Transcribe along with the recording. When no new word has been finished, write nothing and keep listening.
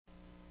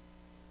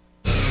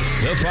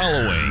The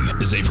following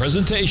is a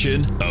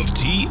presentation of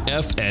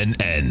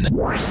TFNN.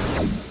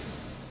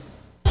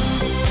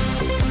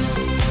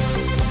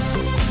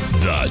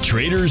 The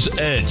Trader's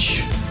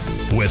Edge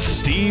with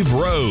Steve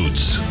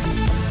Rhodes.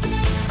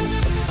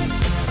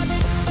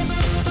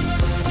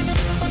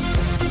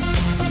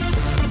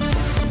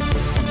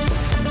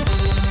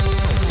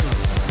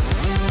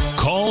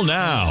 Call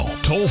now,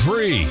 toll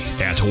free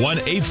at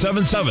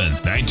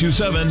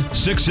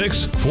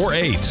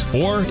 1-877-927-6648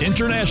 or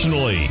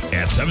internationally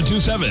at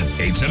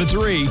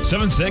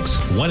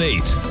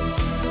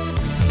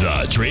 727-873-7618.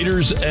 The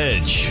Trader's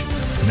Edge.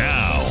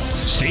 Now,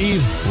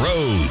 Steve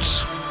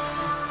Rhodes.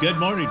 Good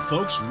morning,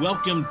 folks.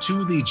 Welcome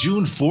to the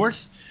June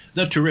 4th,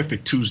 the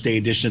terrific Tuesday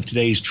edition of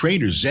today's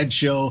Trader's Edge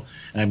Show.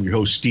 I'm your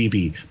host,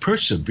 Stevie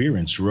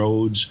Perseverance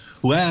Rhodes,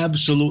 who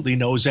absolutely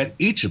knows that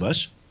each of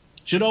us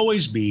should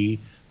always be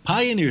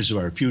pioneers of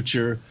our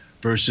future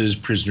versus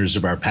prisoners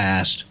of our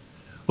past.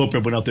 Hope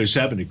everyone out there is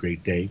having a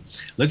great day.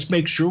 Let's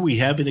make sure we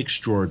have an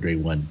extraordinary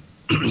one.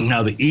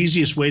 Now, the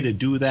easiest way to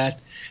do that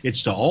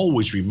is to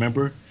always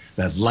remember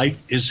that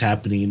life is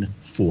happening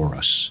for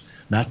us,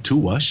 not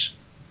to us.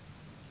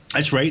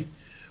 That's right.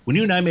 When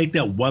you and I make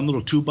that one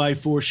little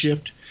 2x4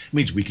 shift, it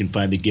means we can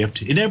find the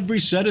gift in every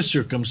set of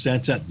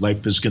circumstance that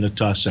life is going to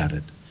toss at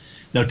it.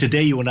 Now,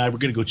 today, you and I, we're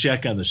going to go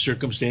check on the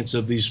circumstance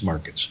of these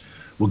markets.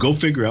 We'll go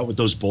figure out what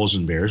those bulls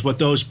and bears, what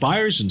those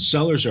buyers and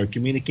sellers are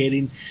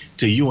communicating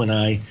to you and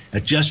I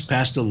at just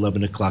past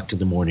 11 o'clock in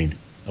the morning.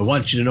 I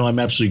want you to know I'm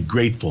absolutely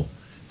grateful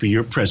for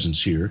your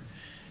presence here.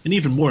 And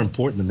even more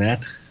important than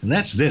that, and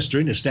that's this,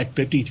 during this next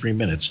 53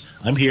 minutes,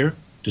 I'm here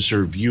to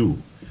serve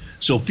you.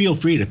 So feel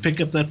free to pick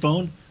up that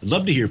phone. I'd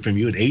love to hear from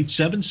you at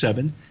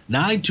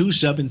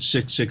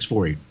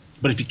 877-927-6648.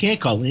 But if you can't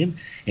call in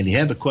and you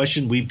have a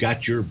question, we've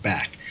got your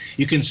back.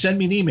 You can send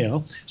me an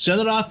email,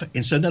 send it off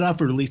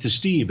early to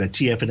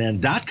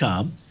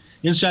steve@tfnn.com.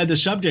 Inside the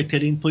subject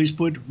heading, please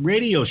put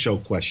radio show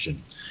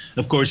question.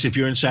 Of course, if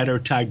you're inside our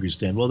Tigers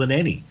Den, well, then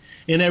any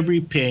and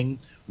every ping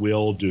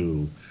will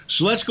do.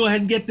 So let's go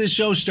ahead and get this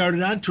show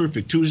started on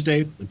Terrific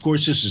Tuesday. Of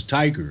course, this is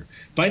Tiger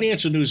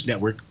Financial News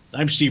Network.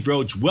 I'm Steve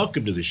Rhodes.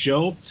 Welcome to the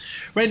show.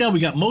 Right now, we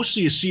got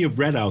mostly a sea of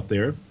red out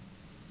there.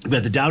 We've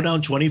got the Dow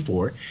down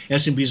 24,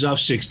 S&P's off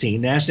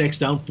 16, NASDAQ's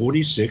down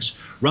 46,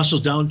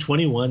 Russell's down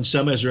 21,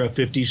 semis are up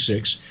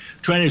 56,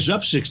 China's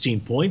up 16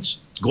 points,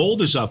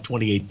 gold is off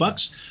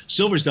 $28,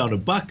 silver's down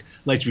 $1,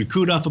 light sweet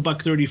crude off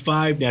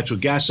 $1.35, natural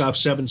gas off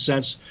 7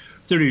 cents,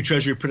 30-year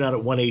Treasury printed out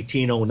at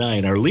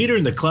 118.09. Our leader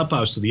in the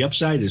clubhouse to the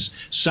upside is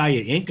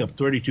Saya Inc. up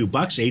 $32,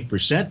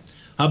 8%.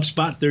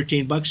 HubSpot,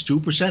 $13,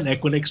 2%.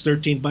 Equinix,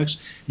 $13,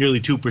 nearly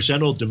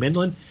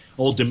 2%.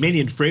 Old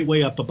Dominion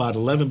Freightway up about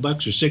 $11 or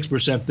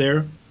 6%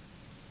 there.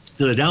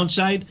 To the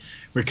downside,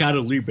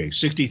 Mercado Libre,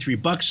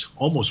 $63,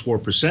 almost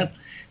 4%.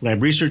 Lam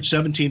Research,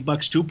 $17,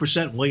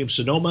 2%. Williams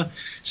Sonoma,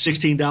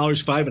 $16,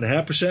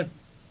 5.5%.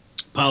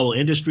 Powell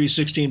Industries,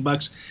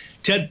 $16,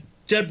 10%.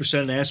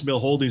 And Asmill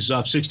Holdings is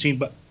off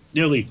 $16,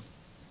 nearly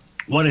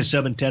 1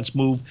 7/10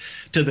 move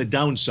to the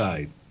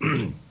downside.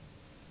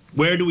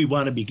 Where do we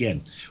want to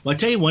begin? Well, I'll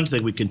tell you one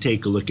thing we can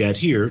take a look at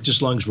here, just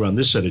as long as we're on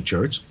this set of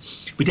charts.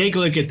 We take a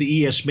look at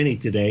the ES Mini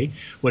today.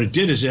 What it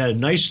did is it had a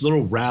nice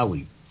little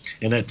rally,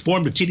 and it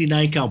formed a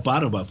TD9 count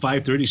bottom about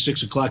 5:30,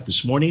 6 o'clock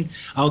this morning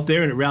out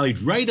there, and it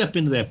rallied right up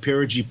into that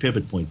perigee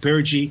pivot point.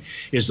 Perigee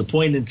is the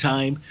point in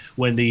time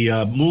when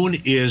the moon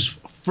is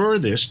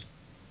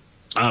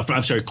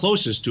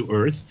closest to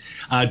Earth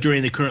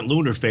during the current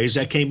lunar phase.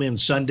 That came in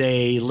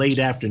Sunday late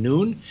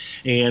afternoon,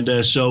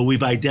 and so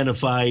we've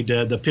identified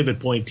the pivot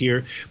point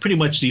here. Pretty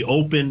much the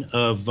open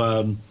of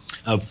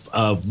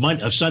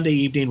Sunday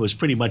evening was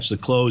pretty much the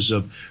close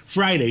of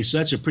Friday, so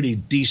that's a pretty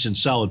decent,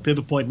 solid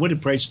pivot point. What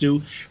did price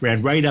do?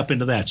 Ran right up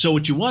into that. So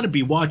what you want to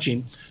be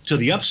watching to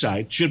the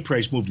upside, should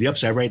price move to the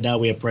upside, right now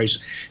we have price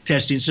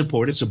testing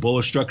support. It's a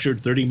bullish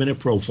structured 30-minute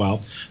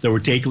profile that we're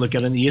taking a look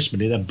at in the ES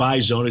Mini. That buy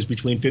zone is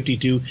between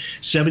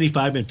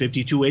 52.75 and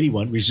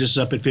 52.81.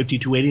 Resistance up at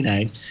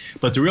 52.89.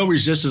 But the real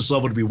resistance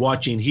level to be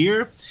watching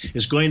here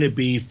is going to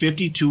be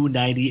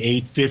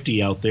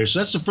 52.98.50 out there. So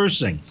that's the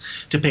first thing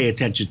to pay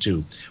attention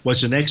to.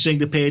 What's the next thing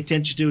to pay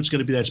attention to? It's going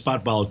to be that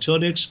spot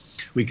volatility index.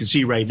 We can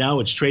see right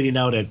now it's trading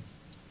out at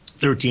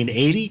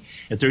 1380,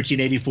 and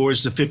 1384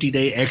 is the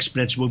 50-day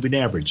exponential moving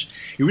average.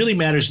 It really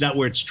matters not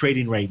where it's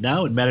trading right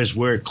now. It matters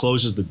where it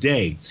closes the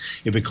day.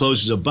 If it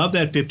closes above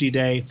that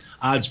 50-day,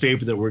 odds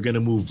favor that we're going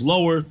to move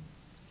lower.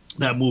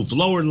 That move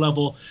lower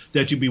level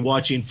that you'd be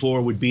watching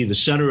for would be the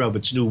center of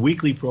its new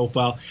weekly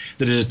profile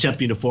that is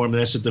attempting to form.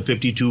 That's at the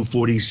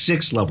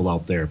 52.46 level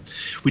out there.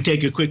 We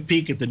take a quick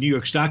peek at the New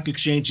York Stock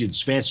Exchange,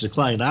 its advanced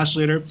decline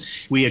oscillator.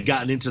 We had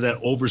gotten into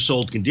that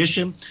oversold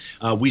condition.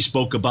 We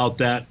spoke about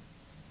that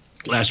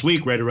Last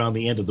week, right around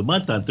the end of the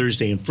month on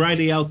Thursday and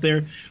Friday out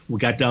there, we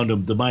got down to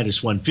the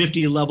minus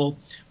 150 level.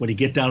 When you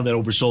get down to that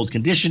oversold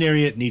condition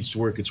area, it needs to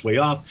work its way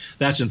off.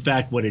 That's, in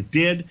fact, what it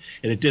did.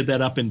 And it did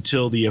that up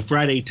until the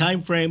Friday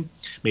time frame.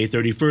 May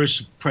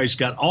 31st, price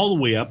got all the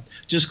way up,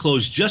 just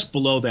closed just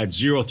below that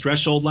zero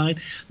threshold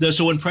line.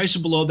 So when price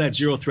is below that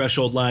zero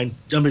threshold line,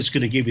 I'm just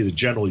going to give you the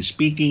generally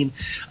speaking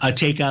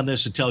take on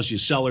this. It tells you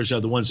sellers are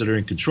the ones that are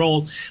in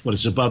control. When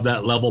it's above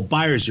that level,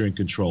 buyers are in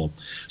control.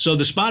 So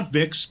the spot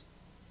VIX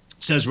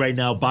says right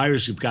now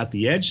buyers have got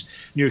the edge.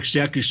 New York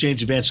Stock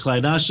Exchange Advanced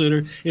Client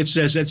Oscillator, it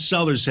says that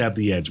sellers have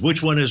the edge.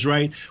 Which one is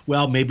right?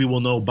 Well, maybe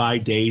we'll know by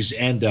day's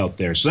end out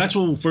there. So that's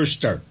where we'll first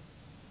start.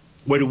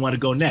 Where do we want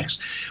to go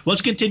next? Well,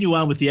 let's continue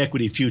on with the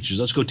equity futures.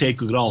 Let's go take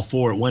a look at all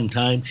four at one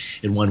time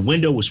in one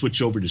window. We'll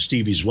switch over to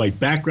Stevie's white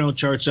background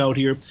charts out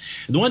here.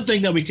 And the one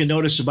thing that we can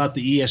notice about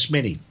the ES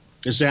Mini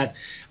is that,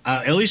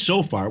 at least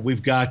so far,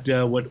 we've got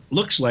what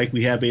looks like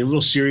we have a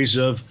little series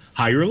of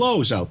higher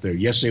lows out there.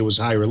 Yesterday was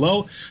a higher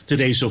low.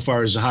 Today so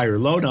far is a higher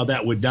low. Now,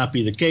 that would not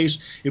be the case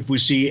if we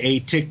see a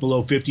tick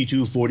below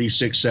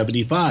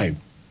 52.4675.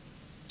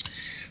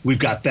 We've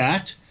got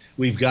that.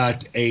 We've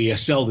got a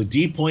sell the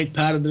D point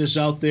pattern that is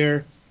out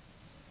there.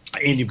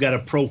 And you've got a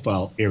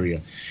profile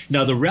area.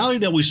 Now, the rally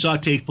that we saw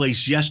take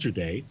place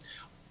yesterday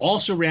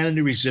also ran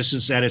into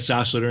resistance at its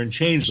oscillator and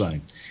change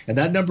line. And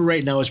that number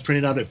right now is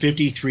printed out at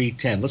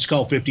 53.10. Let's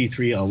call it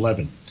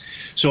 53.11.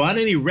 So on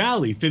any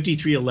rally,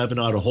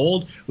 53.11 ought to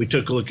hold. We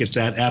took a look at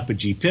that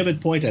apogee pivot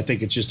point. I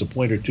think it's just a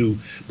point or two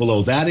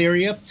below that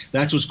area.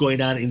 That's what's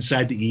going on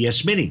inside the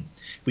ES Mini.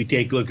 If we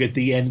take a look at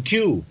the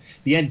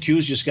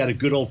NQ's just got a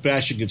good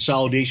old-fashioned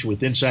consolidation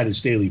with inside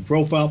its daily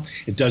profile.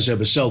 It does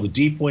have a sell the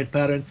D point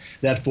pattern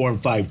that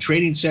formed 5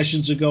 trading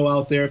sessions ago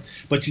out there.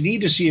 But you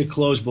need to see a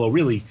close below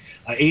really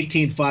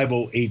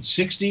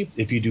 18.50860.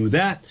 If you do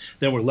that,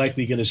 then we're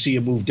likely going to see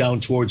a move down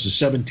towards the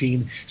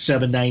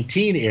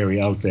 17.719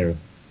 area out there.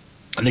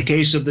 In the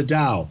case of the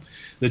Dow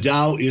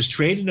is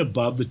trading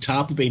above the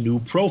top of a new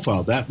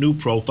profile. That new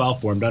profile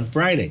formed on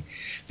Friday.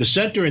 The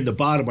center and the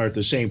bottom are at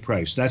the same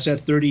price. That's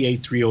at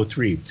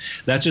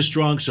 38.303. That's a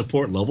strong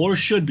support level, or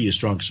should be a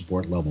strong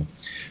support level.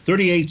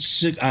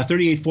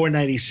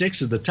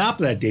 38.496 is the top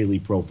of that daily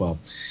profile.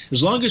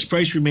 As long as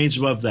price remains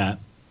above that,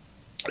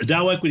 the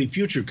Dow equity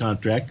future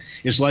contract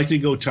is likely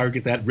to go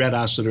target that red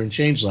oscillator and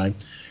change line,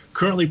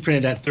 currently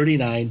printed at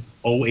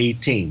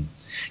 39.018.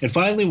 And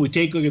finally, we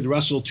take a look at the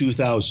Russell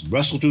 2000.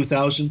 Russell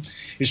 2000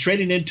 is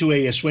trading into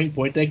a swing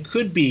point that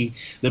could be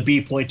the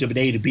B point of an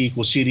A to B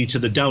equals CD to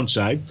the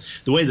downside.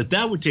 The way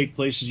that would take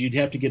place is you'd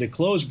have to get a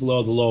close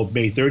below the low of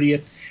May 30th,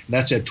 and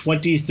that's at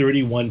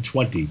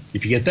 20.3120.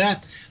 If you get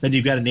that, then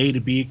you've got an A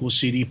to B equals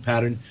CD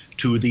pattern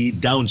to the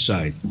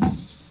downside.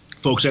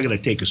 Folks, I'm going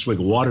to take a swig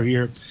of water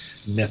here,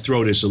 and that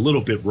throat is a little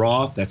bit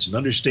raw. That's an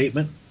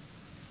understatement.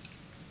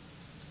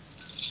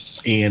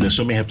 And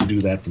so I may have to do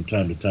that from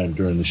time to time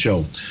during the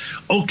show.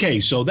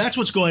 Okay, so that's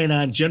what's going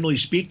on, generally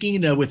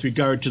speaking, with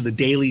regard to the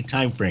daily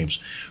time frames.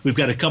 We've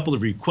got a couple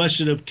of requests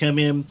that have come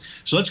in.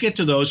 So let's get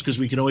to those because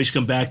we can always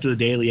come back to the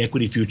daily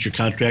equity future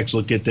contracts,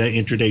 look at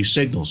intraday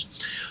signals.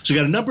 So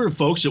we've got a number of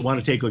folks that want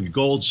to take a look at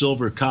gold,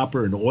 silver,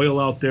 copper, and oil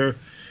out there.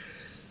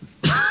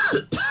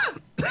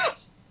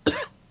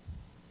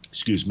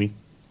 Excuse me.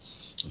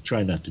 I'll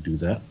try not to do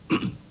that.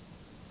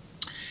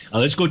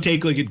 Let's go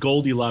take a look at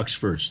Goldilocks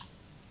first.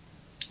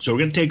 So we're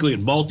going to take a look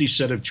at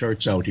multi-set of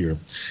charts out here.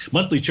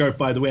 Monthly chart,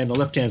 by the way, on the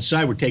left-hand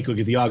side, we're taking a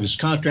look at the August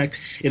contract.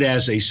 It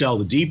has a sell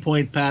the D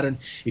point pattern.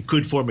 It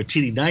could form a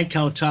TD9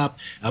 count top.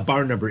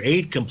 Bar number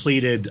 8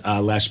 completed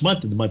last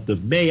month, in the month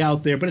of May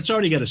out there, but it's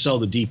already got a sell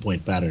the D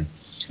point pattern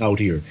out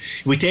here.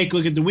 If we take a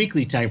look at the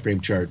weekly time frame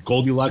chart,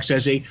 Goldilocks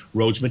has a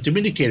Rhodes Momentum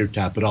Indicator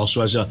top. It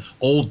also has an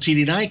old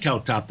TD9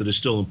 count top that is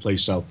still in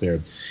place out there.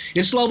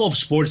 Its level of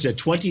support is at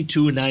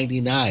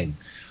 22.99.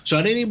 So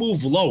on any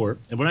move lower,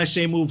 and when I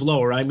say move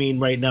lower, I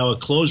mean right now a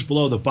close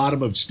below the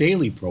bottom of its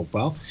daily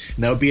profile,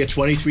 and that would be at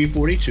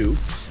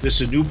 23.42. This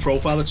is a new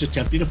profile that's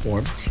attempting to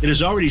form. It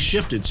has already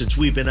shifted since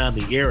we've been on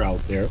the air out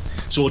there.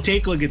 So we'll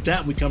take a look at that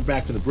when we come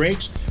back to the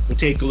breaks. We'll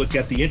take a look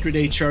at the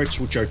intraday charts,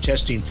 which are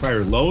testing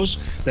prior lows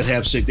that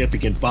have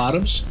significant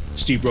bottoms.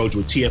 Steve Rhodes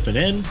with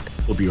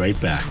TFNN. We'll be right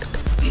back.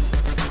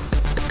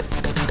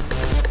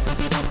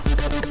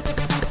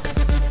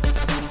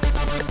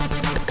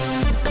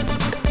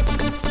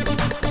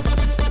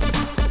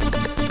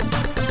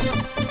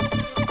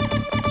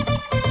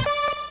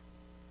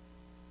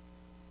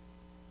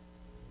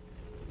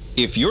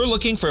 If you're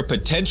looking for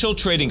potential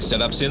trading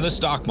setups in the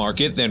stock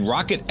market, then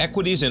Rocket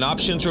Equities and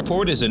Options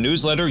Report is a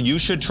newsletter you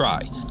should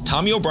try.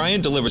 Tommy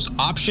O'Brien delivers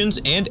options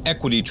and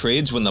equity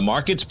trades when the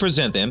markets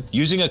present them,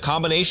 using a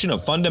combination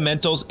of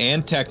fundamentals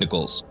and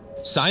technicals.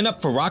 Sign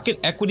up for Rocket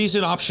Equities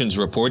and Options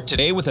Report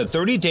today with a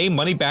 30-day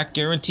money-back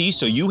guarantee,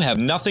 so you have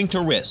nothing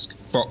to risk.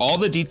 For all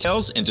the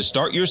details and to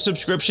start your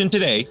subscription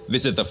today,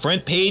 visit the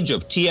front page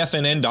of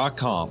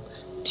TFNN.com.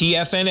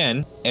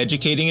 TFNN,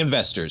 educating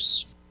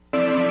investors.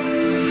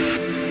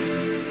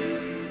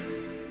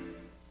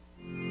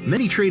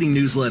 Many trading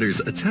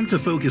newsletters attempt to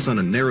focus on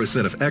a narrow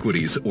set of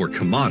equities or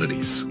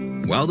commodities.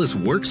 While this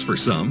works for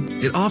some,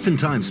 it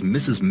oftentimes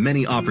misses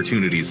many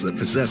opportunities that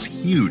possess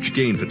huge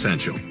gain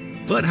potential.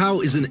 But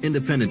how is an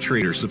independent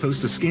trader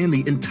supposed to scan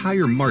the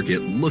entire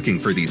market looking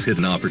for these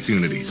hidden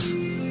opportunities?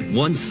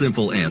 One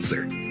simple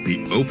answer: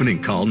 the opening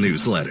call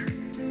newsletter.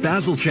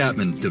 Basil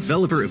Chapman,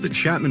 developer of the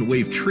Chapman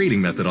Wave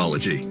trading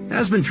methodology,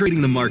 has been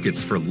trading the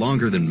markets for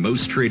longer than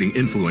most trading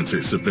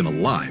influencers have been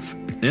alive.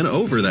 And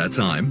over that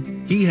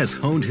time, he has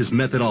honed his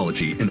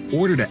methodology in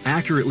order to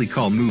accurately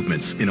call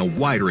movements in a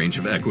wide range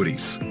of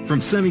equities, from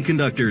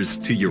semiconductors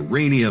to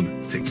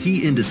uranium to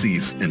key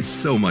indices and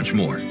so much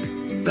more.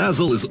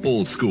 Basil is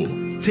old school,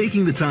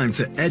 taking the time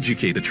to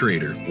educate the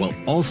trader while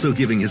also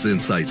giving his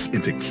insights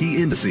into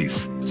key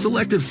indices,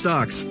 selective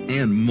stocks,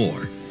 and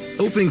more.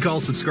 Opening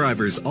Call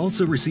subscribers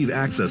also receive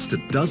access to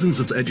dozens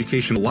of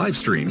educational live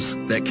streams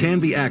that can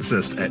be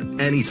accessed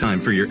at any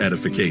time for your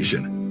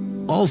edification.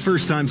 All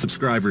first-time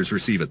subscribers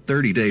receive a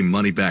 30-day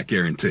money-back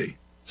guarantee.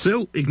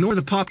 So ignore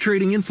the pop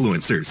trading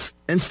influencers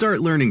and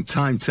start learning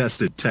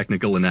time-tested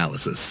technical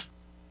analysis.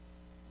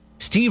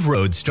 Steve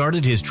Rhodes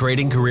started his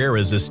trading career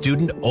as a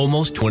student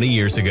almost 20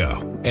 years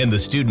ago, and the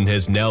student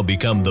has now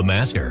become the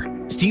master.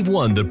 Steve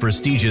won the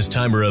prestigious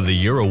Timer of the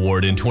Year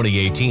award in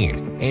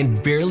 2018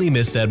 and barely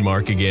missed that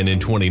mark again in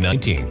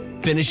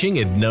 2019, finishing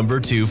at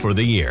number 2 for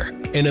the year.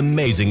 An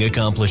amazing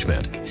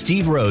accomplishment.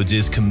 Steve Rhodes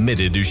is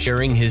committed to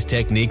sharing his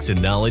techniques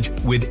and knowledge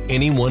with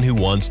anyone who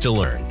wants to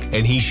learn,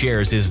 and he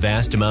shares his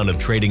vast amount of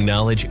trading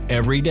knowledge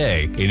every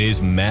day in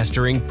his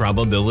Mastering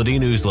Probability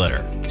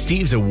newsletter.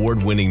 Steve's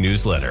award-winning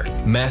newsletter,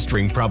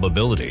 Mastering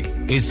Probability,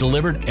 is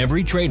delivered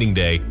every trading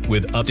day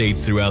with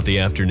updates throughout the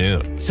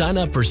afternoon. Sign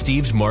up for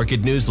Steve's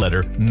market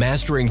newsletter,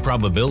 Mastering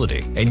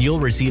Probability, and you'll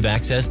receive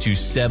access to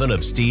 7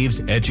 of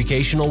Steve's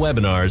educational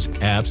webinars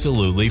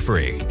absolutely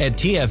free. At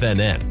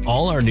TFNN,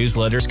 all our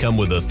newsletters come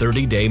with a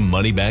 30-day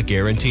money-back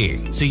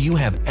guarantee, so you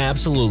have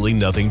absolutely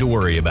nothing to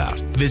worry about.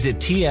 Visit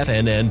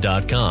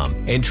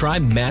TFNN.com and try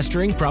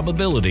Mastering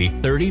Probability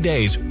 30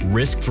 days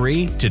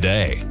risk-free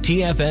today.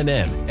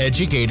 TFNN,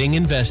 educating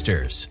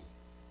investors.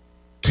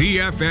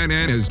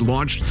 TFNN has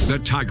launched the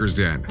Tiger's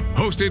Den.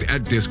 Hosted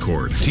at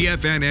Discord,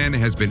 TFNN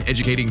has been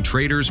educating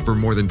traders for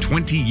more than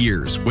 20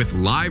 years with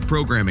live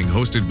programming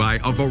hosted by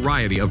a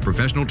variety of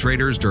professional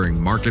traders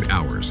during market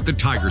hours. The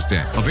Tiger's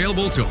Den,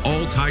 available to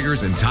all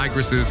tigers and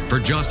tigresses for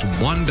just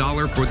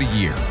 $1 for the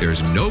year.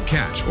 There's no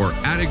catch or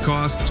added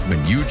costs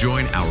when you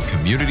join our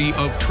community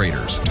of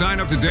traders. Sign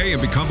up today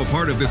and become a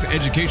part of this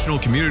educational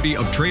community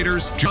of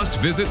traders. Just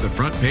visit the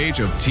front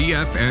page of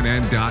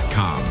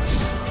TFNN.com.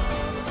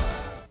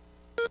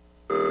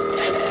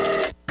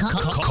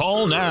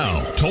 Call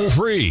now, toll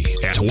free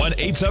at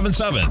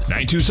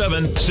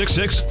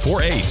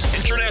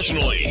 1-877-927-6648.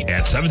 Internationally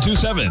at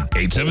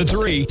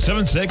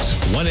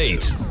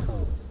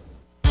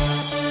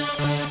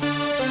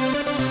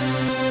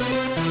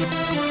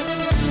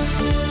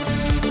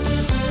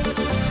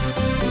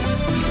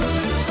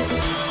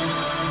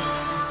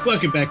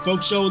Welcome back,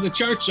 folks. So the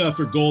charts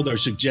for gold are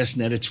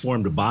suggesting that it's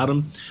formed a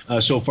bottom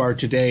so far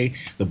today.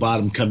 The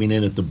bottom coming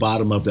in at the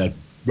bottom of that.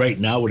 Right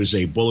now, it is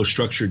a bullish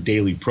structured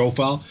daily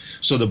profile.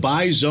 So the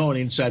buy zone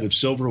inside of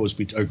silver or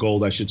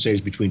gold, I should say,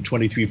 is between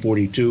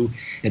 23.42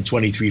 and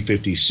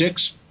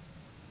 23.56.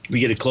 We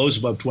get a close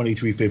above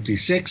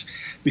 23.56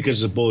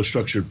 because of the bullish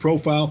structured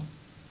profile.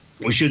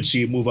 We should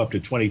see it move up to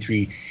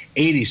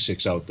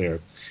 23.86 out there.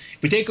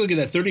 If we take a look at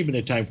that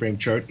 30-minute time frame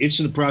chart, it's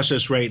in the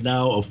process right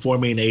now of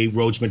forming a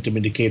Rhodes Momentum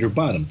Indicator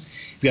bottom.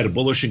 You've got a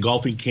bullish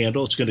engulfing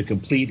candle. It's going to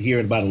complete here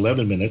in about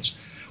 11 minutes.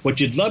 What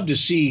you'd love to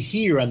see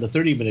here on the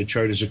 30-minute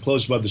chart is a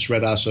close above this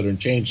red oscillator and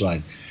change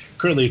line.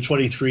 Currently,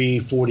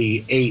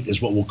 23.48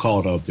 is what we'll call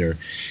it out there.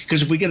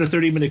 Because if we get a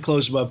 30-minute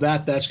close above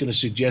that, that's going to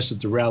suggest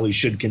that the rally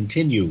should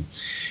continue.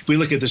 If we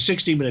look at the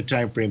 60-minute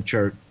time frame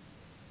chart,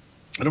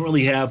 I don't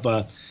really have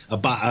a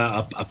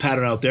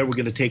pattern out there. We're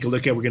going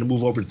to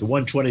move over to the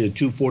 120, the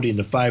 240, and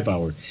the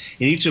 5-hour. And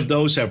each of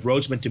those have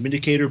Rhodes Momentum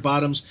Indicator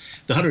bottoms.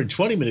 The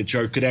 120-minute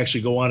chart could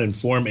actually go on and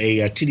form a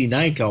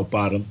TD9 count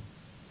bottom.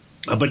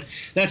 But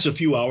that's a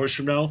few hours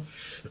from now,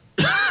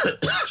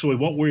 so we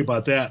won't worry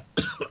about that.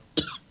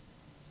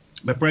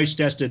 My price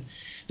tested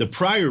the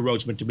prior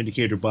Rhodes Momentum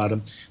Indicator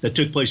bottom that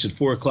took place at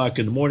 4 o'clock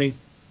in the morning.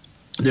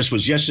 This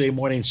was yesterday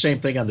morning. Same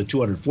thing on the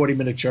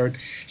 240-minute chart.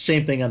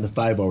 Same thing on the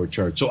 5-hour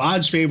chart. So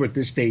odds favor at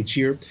this stage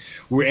here.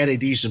 We're at a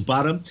decent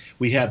bottom.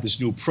 We have this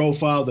new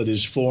profile that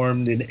is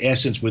formed in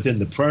essence within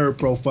the prior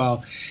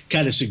profile.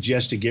 Kind of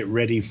suggests to get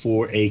ready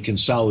for a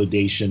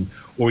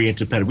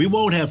consolidation-oriented pattern. We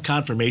won't have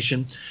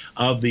confirmation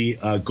of the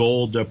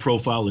gold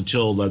profile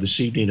until this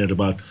evening at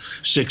about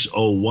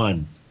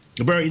 6:01.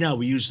 But right now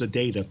we use the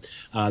data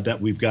that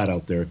we've got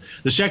out there.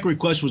 The second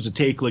request was to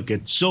take a look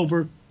at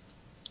silver.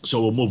 So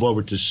we'll move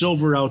over to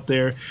silver out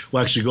there.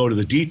 We'll actually go to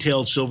the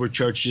detailed silver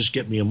charts. Just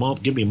give me a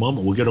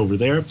moment. We'll get over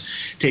there.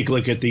 Take a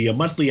look at the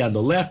monthly on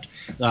the left.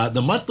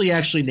 The monthly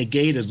actually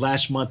negated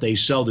last month a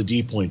sell the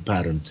D point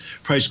pattern.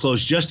 Price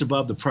closed just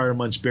above the prior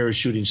month's bearish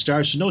shooting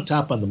star, so no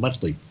top on the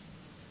monthly.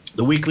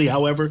 The weekly,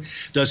 however,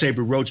 does have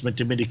a Rhodes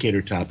momentum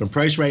indicator top, and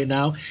price right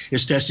now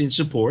is testing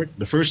support.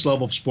 The first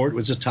level of support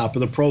was the top of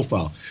the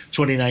profile,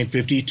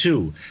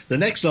 29.52. The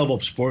next level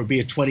of support would be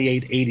at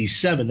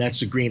 28.87. That's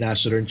the green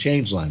oscillator and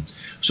change line.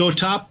 So a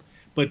top,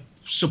 but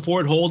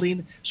support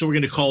holding, so we're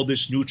going to call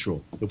this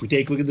neutral. If we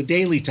take a look at the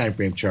daily time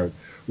frame chart,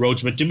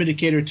 Rhodes momentum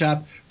indicator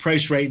top,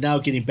 price right now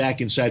getting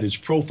back inside its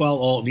profile.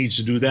 All it needs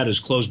to do that is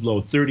close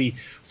below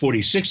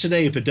 30.46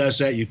 today. If it does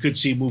that, you could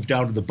see move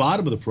down to the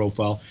bottom of the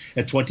profile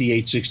at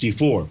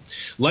 28.64.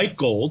 Like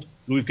gold,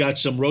 we've got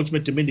some Rhodes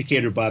momentum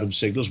indicator bottom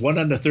signals, one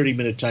on the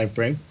 30-minute time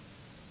frame.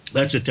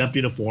 That's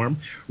attempting to form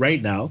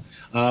right now.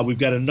 We've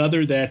got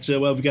another that's,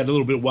 well, we've got a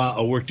little bit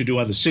of work to do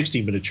on the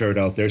 60-minute chart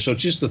out there. So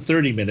it's just the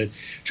 30-minute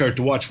chart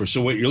to watch for.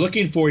 So what you're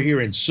looking for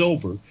here in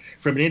silver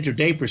from an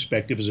intraday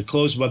perspective is a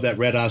close above that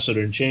red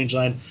oscillator and change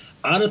line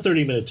on a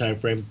 30-minute time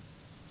frame.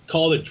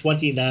 Call it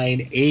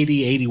 29,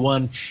 80,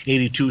 81,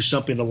 82,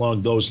 something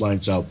along those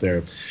lines out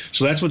there.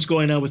 So that's what's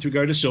going on with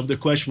regard to silver. The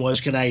question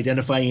was, can I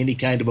identify any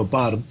kind of a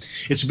bottom?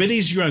 It's a bit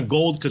easier on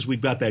gold because we've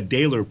got that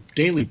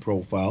daily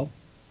profile.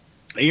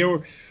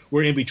 Here,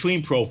 we're in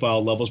between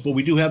profile levels, but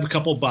we do have a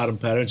couple bottom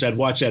patterns. I'd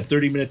watch that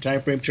 30-minute time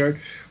frame chart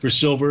for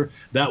silver.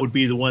 That would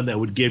be the one that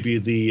would give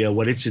you the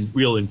what its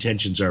real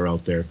intentions are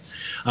out there.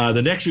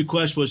 The next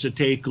request was to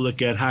take a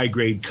look at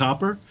high-grade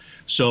copper.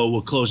 So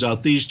we'll close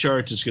out these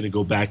charts. It's going to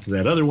go back to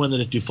that other one that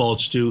it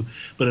defaults to.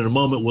 But in a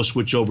moment, we'll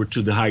switch over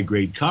to the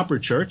high-grade copper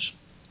charts.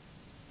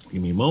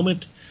 Give me a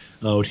moment.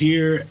 Out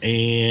here,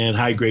 and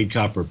high-grade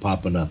copper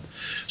popping up.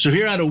 So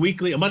here on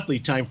a monthly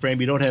time frame,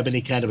 you don't have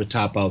any kind of a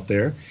top out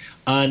there.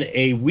 On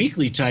a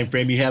weekly time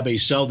frame, you have a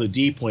sell the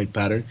D point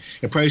pattern,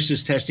 and price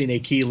is testing a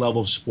key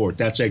level of support.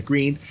 That's that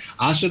green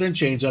oscillator and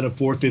change on a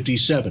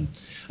 457.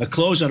 A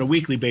close on a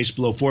weekly base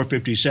below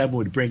 457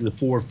 would bring the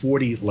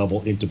 440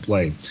 level into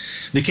play. In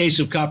the case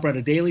of copper on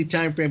a daily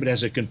time frame, it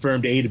has a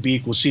confirmed A to B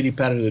equals CD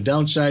pattern to the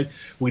downside.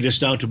 We just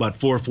down to about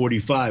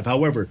 445.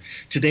 However,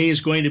 today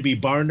is going to be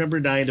bar number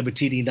 9 of a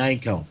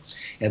TD9 count,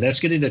 and that's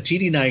getting a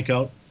TD9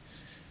 count.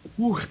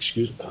 Ooh,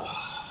 excuse me.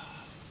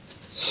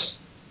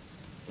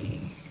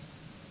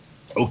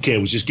 Okay, I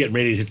was just getting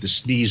ready to hit the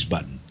sneeze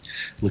button.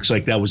 Looks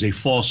like that was a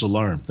false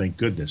alarm. Thank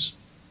goodness.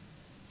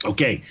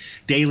 Okay,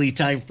 daily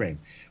time frame.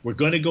 We're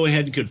going to go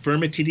ahead and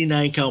confirm a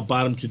TD9 count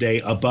bottom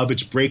today above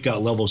its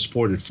breakout level of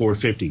support at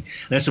 450.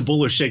 That's a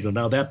bullish signal.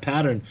 Now, that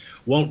pattern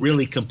won't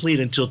really complete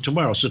until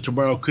tomorrow. So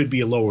tomorrow could be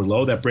a lower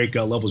low. That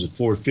breakout level is at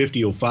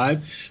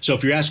 450.05. So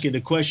if you're asking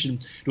the question,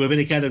 do we have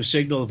any kind of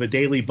signal of a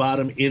daily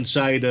bottom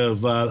inside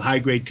of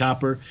high-grade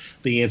copper?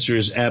 The answer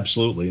is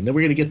absolutely. And then we're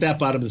going to get that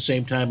bottom at the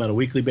same time on a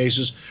weekly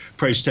basis,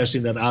 price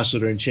testing that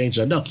oscillator and change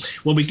line. No,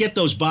 when we get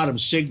those bottom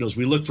signals,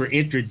 we look for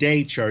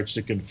intraday charts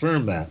to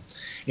confirm that.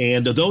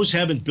 And those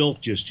haven't built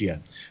just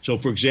yet. So,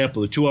 for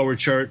example, the 2-hour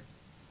chart,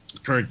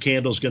 current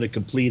candle is going to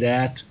complete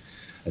at,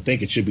 I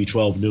think it should be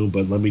 12 noon,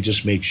 but let me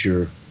just make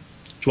sure,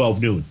 12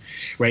 noon.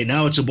 Right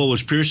now, it's a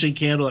bullish piercing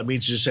candle. That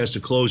means it just has to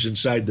close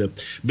inside the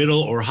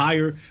middle or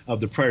higher of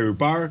the prior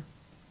bar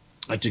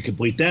to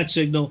complete that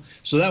signal.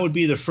 So that would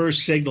be the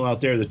first signal out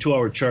there, the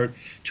 2-hour chart,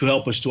 to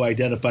help us to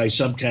identify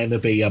some kind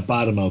of a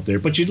bottom out there.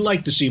 But you'd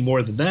like to see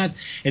more than that,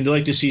 and you'd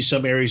like to see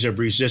some areas of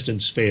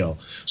resistance fail.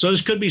 So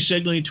this could be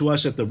signaling to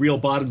us that the real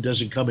bottom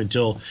doesn't come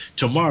until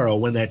tomorrow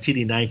when that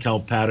TD9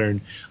 count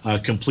pattern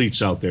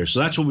completes out there. So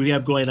that's what we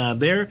have going on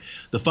there.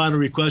 The final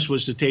request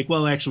was to take,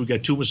 well, actually, we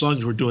got two, as long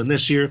as we're doing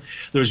this here,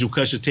 there's a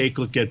request to take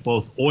a look at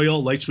both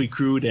oil, light sweet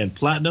crude, and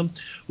platinum.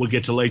 We'll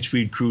get to light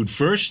sweet crude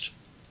first.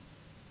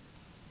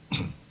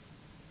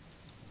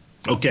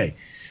 Okay,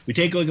 we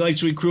take a look at light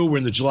sweet crude. We're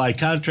in the July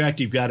contract.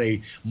 You've got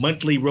a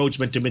monthly Rhodes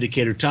momentum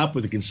indicator top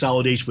with a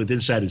consolidation with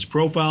inside its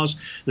profiles.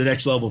 The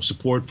next level of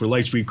support for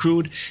light sweet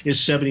crude is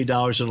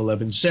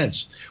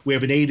 $70.11. We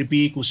have an A to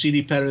B equals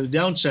CD pattern to the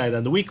downside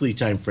on the weekly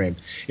time frame.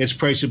 Its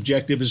price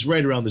objective is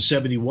right around the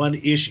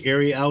 71-ish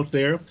area out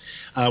there.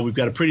 We've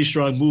got a pretty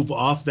strong move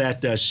off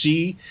that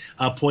C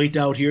point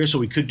out here, so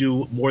we could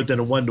do more than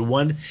a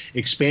 1-to-1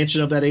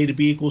 expansion of that A to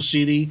B equals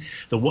CD.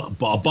 The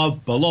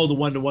below the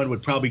 1-to-1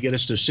 would probably get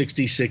us to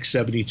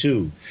 66.72.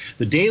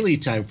 The daily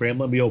time frame,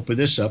 let me open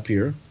this up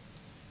here.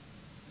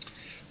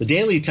 The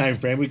daily time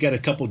frame, we've got a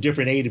couple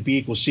different A to B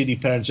equals CD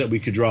patterns that we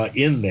could draw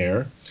in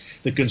there.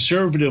 The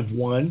conservative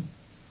one,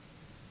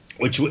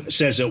 which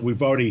says that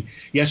we've already,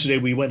 yesterday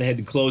we went ahead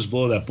and closed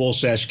below that bull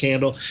sash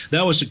candle.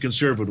 That was the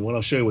conservative one.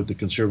 I'll show you what the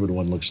conservative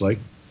one looks like.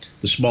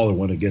 The smaller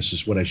one, I guess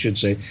is what I should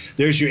say.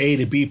 There's your A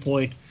to B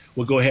point.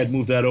 We'll go ahead and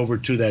move that over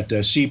to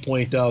that C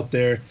point out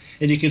there.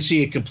 And you can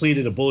see it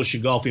completed a bullish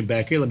engulfing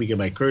back here. Let me get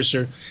my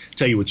cursor,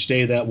 tell you which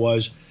day that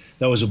was.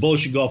 That was a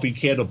bullish engulfing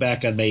candle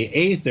back on May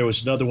 8th. There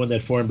was another one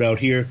that formed out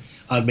here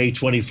on May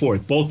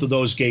 24th. Both of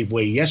those gave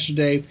way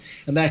yesterday,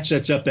 and that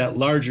sets up that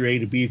larger A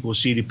to B equals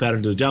CD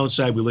pattern to the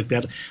downside we looked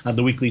at on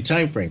the weekly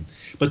time frame.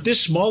 But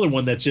this smaller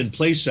one that's in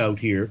place out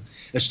here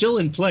is still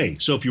in play.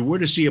 So if you were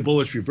to see a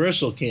bullish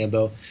reversal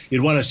candle,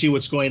 you'd want to see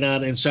what's going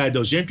on inside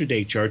those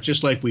intraday charts,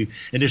 just like we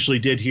initially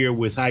did here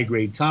with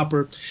high-grade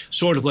copper,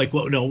 sort of like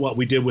what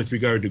we did with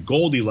regard to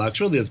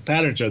Goldilocks. Really, the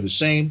patterns are the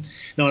same.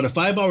 Now, on a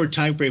 5-hour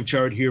time frame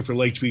chart here for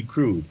light sweet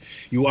crude,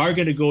 you've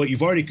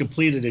already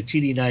completed a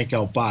TD9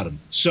 count bottom.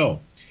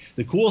 So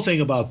the cool thing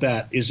about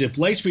that is if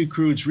light sweet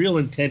crude's real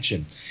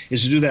intention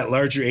is to do that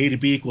larger A to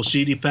B equals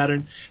CD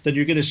pattern, then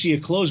you're going to see a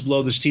close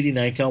below this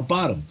TD9 count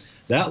bottom.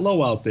 That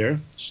low out there,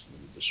 let's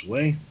move this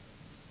way,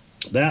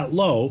 that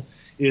low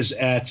is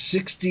at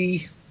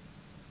the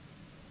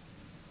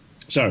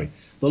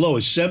low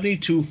is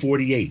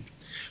 72.48.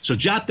 So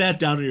jot that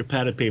down on your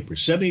pad of paper,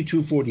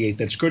 72.48.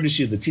 That's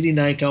courtesy of the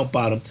TD9 count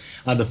bottom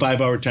on the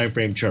 5-hour time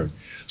frame chart.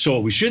 So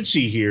what we should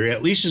see here,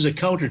 at least, is a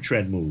counter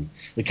trend move.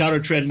 The counter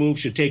trend move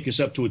should take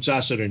us up to its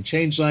oscillator and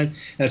change line.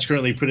 That's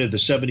currently printed the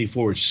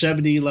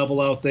 74.70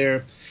 level out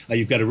there.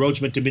 You've got a Rhodes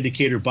momentum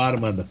indicator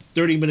bottom on the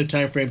 30-minute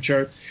time frame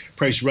chart.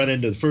 Price run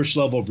into the first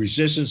level of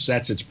resistance.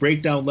 That's its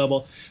breakdown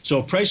level. So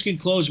if price can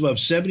close above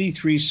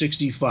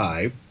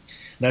 73.65,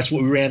 that's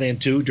what we ran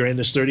into during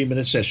this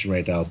 30-minute session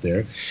right out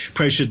there.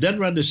 Price should then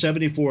run to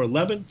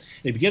 74.11.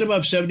 If you get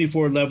above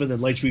 74.11,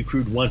 then light sweet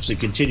crude wants to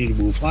continue to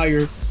move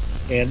higher.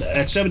 And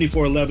at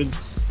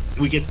 74.11,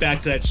 we get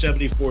back to that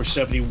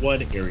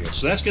 74.71 area.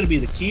 So that's going to be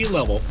the key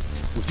level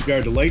with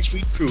regard to light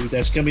sweet crude.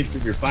 That's coming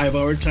from your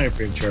 5-hour time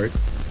frame chart.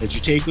 As you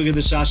take a look at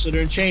this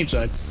oscillator and change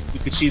line, you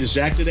can see it has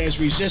acted as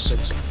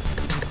resistance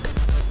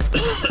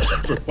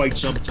for quite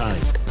some time.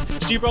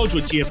 Steve Rhodes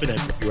with TFNN.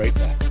 We'll be right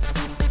back.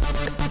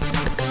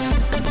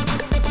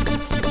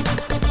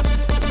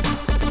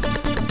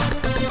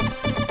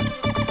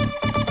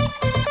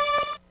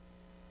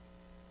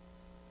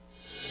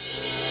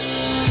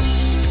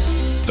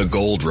 The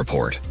Gold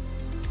Report.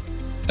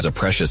 As a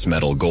precious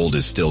metal, gold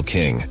is still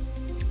king.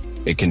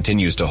 It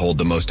continues to hold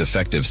the most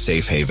effective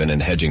safe haven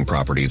and hedging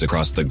properties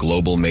across the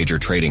global major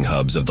trading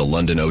hubs of the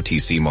London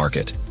OTC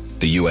market,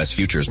 the U.S.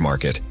 futures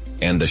market,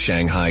 and the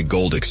Shanghai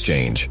Gold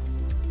Exchange.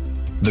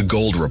 The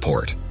Gold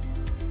Report.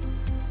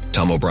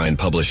 Tom O'Brien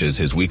publishes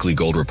his weekly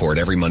gold report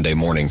every Monday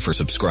morning for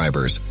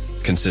subscribers,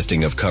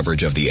 consisting of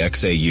coverage of the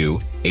XAU,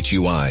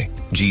 HUI,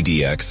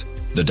 GDX,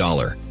 the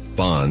dollar,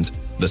 bonds,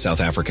 the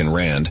South African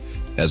rand,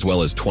 as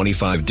well as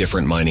 25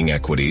 different mining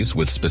equities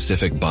with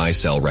specific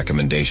buy-sell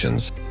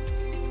recommendations.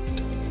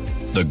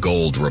 The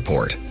Gold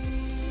Report.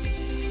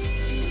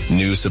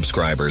 New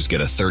subscribers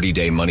get a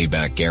 30-day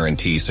money-back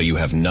guarantee so you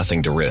have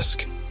nothing to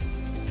risk.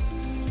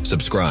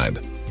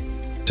 Subscribe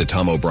to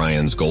Tom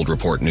O'Brien's Gold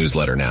Report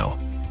newsletter now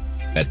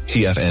at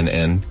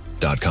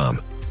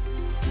TFNN.com.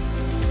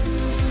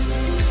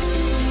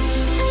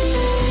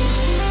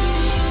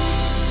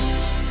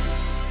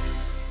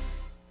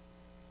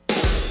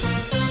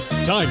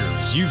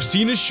 Tigers, you've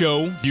seen his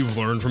show, you've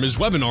learned from his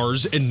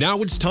webinars, and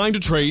now it's time to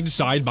trade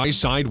side by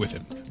side with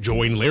him.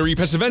 Join Larry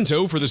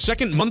Pesavento for the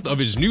second month of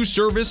his new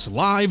service,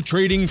 Live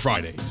Trading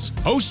Fridays.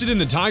 Hosted in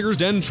the Tigers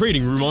Den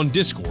trading room on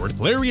Discord,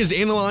 Larry has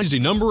analyzed a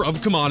number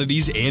of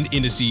commodities and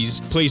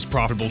indices, placed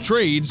profitable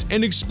trades,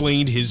 and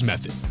explained his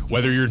method.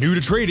 Whether you're new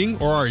to trading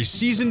or are a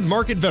seasoned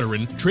market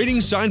veteran,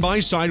 trading side by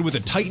side with a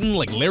titan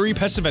like Larry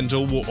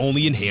Pesavento will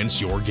only enhance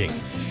your game.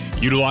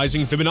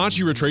 Utilizing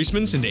Fibonacci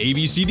retracements and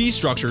ABCD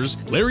structures,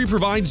 Larry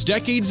provides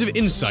decades of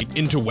insight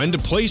into when to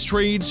place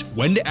trades,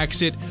 when to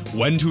exit,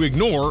 when to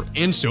ignore,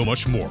 and so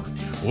much more.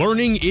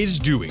 Learning is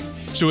doing.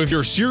 So if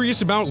you're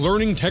serious about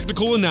learning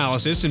technical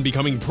analysis and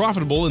becoming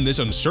profitable in this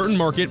uncertain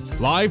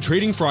market, Live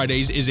Trading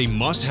Fridays is a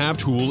must-have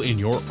tool in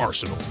your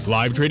arsenal.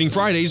 Live Trading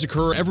Fridays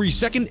occur every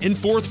second and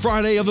fourth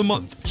Friday of the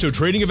month, so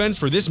trading events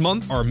for this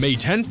month are May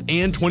 10th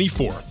and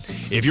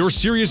 24th. If you're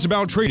serious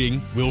about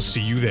trading, we'll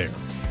see you there.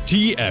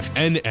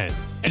 TFNN,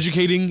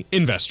 educating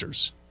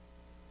investors.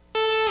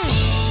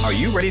 Are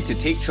you ready to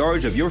take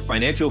charge of your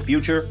financial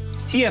future?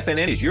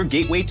 TFNN is your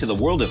gateway to the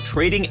world of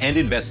trading and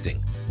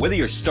investing. Whether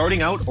you're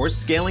starting out or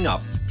scaling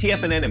up,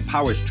 TFNN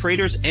empowers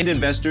traders and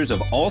investors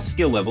of all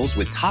skill levels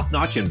with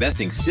top-notch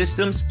investing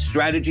systems,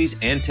 strategies,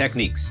 and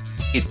techniques.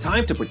 It's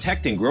time to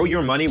protect and grow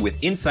your money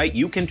with insight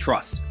you can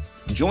trust.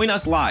 Join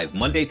us live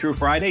Monday through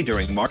Friday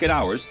during market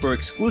hours for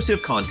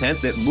exclusive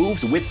content that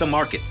moves with the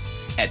markets.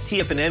 At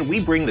TFNN, we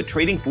bring the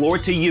trading floor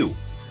to you.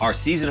 Our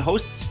seasoned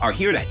hosts are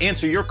here to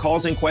answer your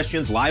calls and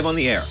questions live on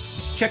the air.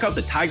 Check out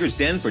the Tiger's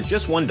Den for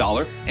just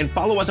 $1 and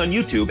follow us on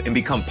YouTube and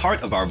become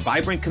part of our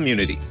vibrant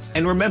community.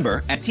 And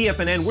remember, at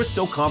TFNN, we're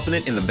so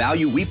confident in the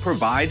value we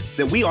provide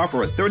that we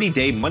offer a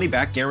 30-day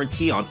money-back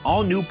guarantee on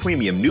all new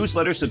premium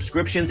newsletter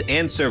subscriptions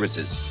and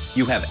services.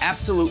 You have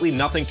absolutely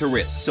nothing to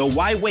risk, so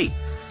why wait?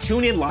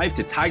 Tune in live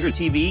to Tiger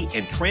TV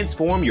and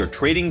transform your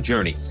trading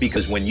journey,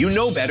 because when you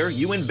know better,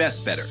 you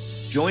invest better.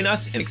 Join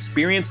us and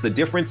experience the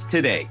difference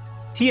today.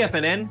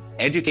 TFNN,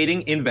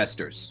 educating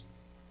investors.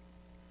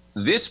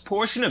 This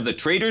portion of the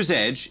Trader's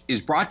Edge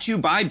is brought to you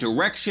by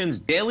Direxion's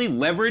daily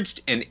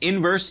leveraged and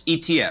inverse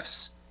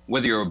ETFs.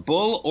 Whether you're a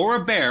bull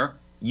or a bear,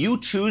 you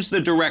choose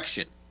the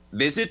direction.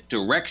 Visit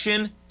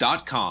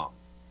direction.com.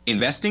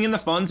 Investing in the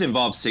funds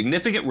involves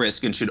significant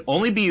risk and should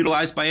only be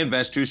utilized by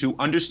investors who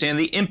understand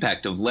the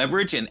impact of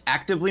leverage and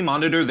actively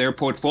monitor their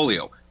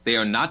portfolio. They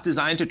are not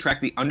designed to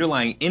track the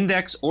underlying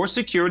index or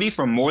security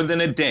for more than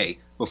a day.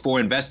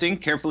 Before investing,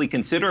 carefully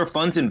consider a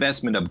fund's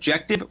investment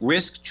objective,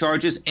 risk,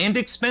 charges, and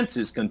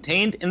expenses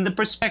contained in the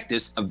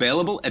prospectus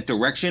available at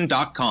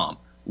direction.com.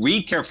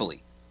 Read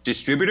carefully.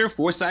 Distributor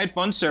Foreside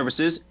Fund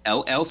Services,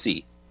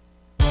 LLC.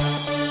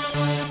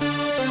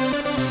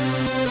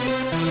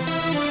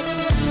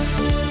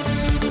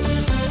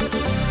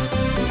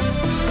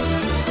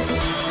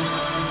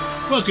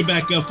 Welcome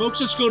back,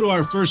 folks. Let's go to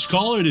our first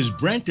caller. It is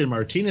Brent in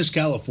Martinez,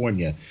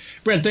 California.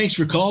 Brent, thanks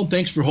for calling.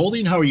 Thanks for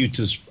holding. How are you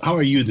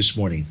this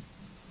morning?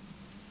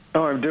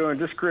 Oh, I'm doing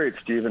just great,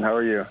 Stephen. How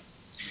are you?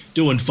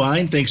 Doing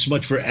fine. Thanks so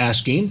much for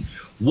asking.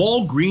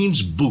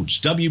 Walgreens Boots,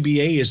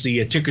 WBA is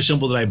the ticker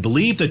symbol that I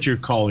believe that you're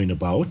calling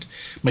about.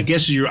 My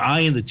guess is your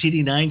eye in the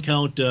TD9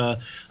 count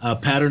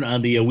pattern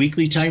on the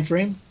weekly time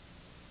frame?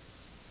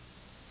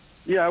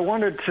 Yeah, I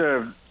wanted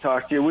to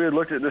talk to you. We had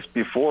looked at this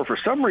before. For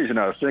some reason,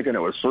 I was thinking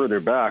it was further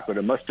back, but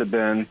it must have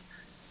been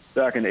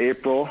back in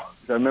April.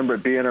 I remember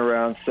it being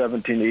around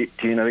 17,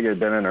 18. I think it had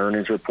been an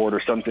earnings report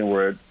or something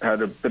where it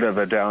had a bit of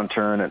a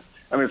downturn. And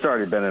I mean, it's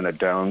already been in a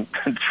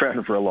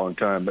downtrend for a long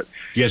time. But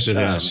yes, it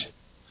has.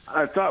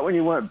 I thought when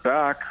you went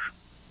back,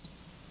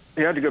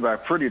 you had to go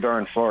back pretty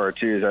darn far,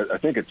 too. I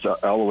think it's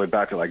all the way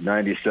back to like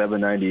 97,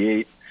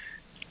 98.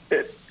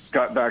 It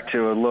got back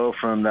to a low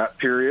from that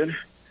period.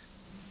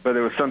 But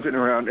it was something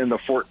around in the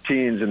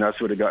 14s, and that's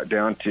what it got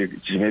down to.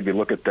 Could you maybe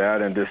look at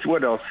that and just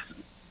what else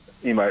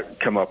you might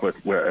come up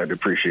with? I'd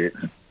appreciate.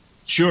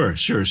 Sure.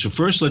 So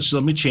first,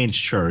 let me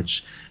change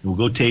charts, and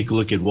we'll go take a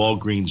look at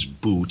Walgreens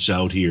Boots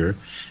out here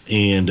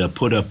and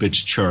put up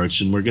its charts,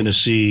 and we're going to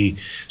see.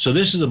 So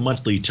this is the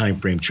monthly time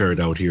frame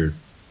chart out here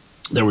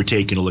that we're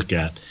taking a look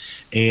at.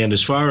 And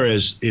as far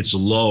as its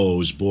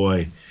lows,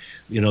 boy,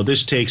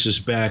 this takes us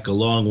back a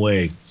long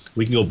way.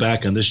 We can go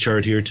back on this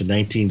chart here to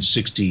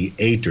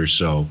 1968 or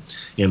so.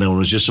 It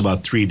was just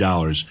about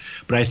 $3.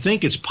 But I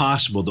think it's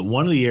possible that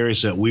one of the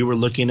areas that we were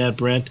looking at,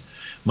 Brent,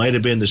 might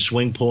have been the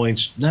swing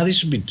points. Now,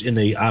 these would be in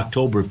the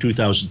October of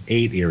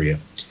 2008 area.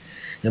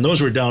 And those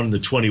were down in the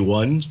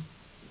 21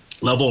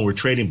 level, and we're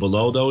trading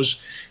below those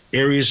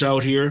areas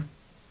out here.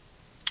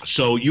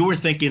 So you were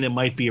thinking it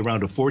might be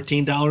around a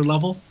 $14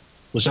 level?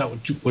 Was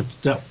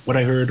that what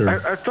I heard? Or?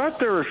 I thought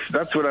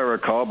that's what I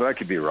recall, but I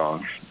could be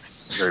wrong.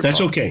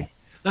 That's okay.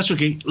 That's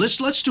okay.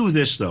 Let's do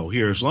this, though,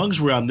 here. As long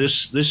as we're on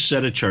this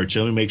set of charts,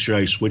 let me make sure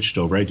I switched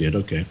over. I did,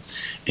 okay.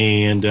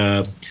 And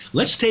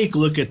let's take a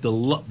look at the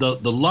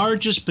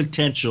largest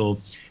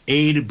potential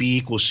A to B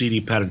equals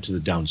CD pattern to the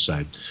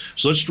downside.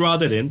 So let's draw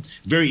that in.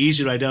 Very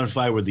easy to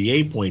identify where the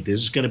A point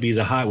is. It's going to be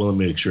the high. Well, let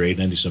me make sure,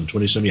 897,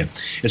 27, yeah.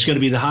 It's going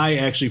to be the high,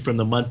 actually, from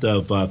the month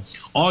of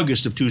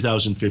August of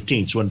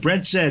 2015. So when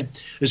Brent said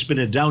it's been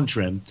a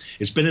downtrend,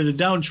 it's been in a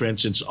downtrend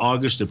since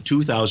August of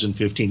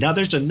 2015. Now,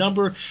 there's a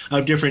number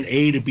of different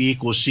A to B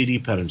equals CD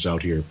patterns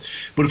out here.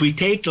 But if we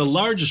take the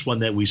largest one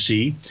that we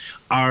see,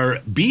 our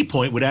B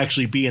point would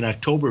actually be in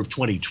October of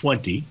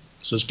 2020.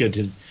 So let's get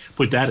to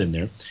put that in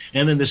there.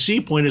 And then the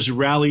C point is a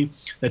rally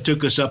that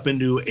took us up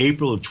into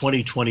April of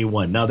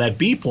 2021. Now, that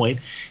B point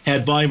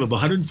had volume of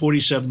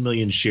 147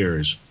 million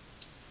shares.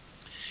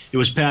 It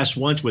was passed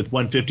once with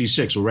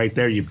 156. Well, right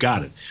there, you've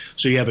got it.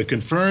 So you have a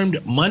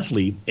confirmed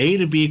monthly A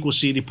to B equals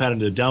CD pattern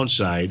to the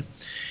downside,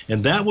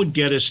 and that would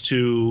get us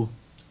to,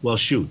 well,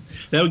 shoot,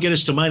 that would get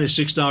us to minus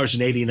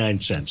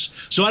 $6.89.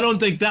 So I don't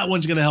think that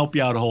one's going to help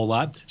you out a whole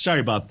lot.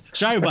 Sorry about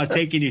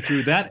taking you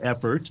through that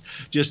effort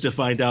just to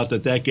find out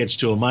that gets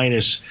to a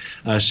minus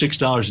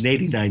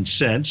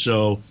 $6.89.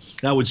 So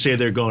that would say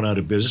they're going out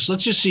of business.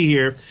 Let's just see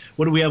here.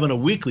 What do we have on a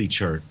weekly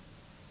chart?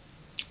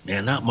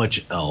 And not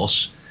much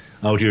else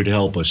out here to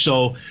help us.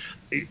 So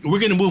we're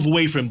going to move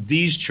away from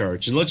these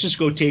charts, and let's just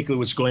go take a look at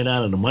what's going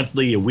on a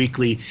monthly, a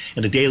weekly,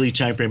 and a daily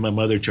time frame on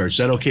my other charts. Is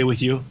that okay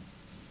with you?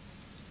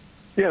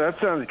 Yeah, that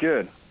sounds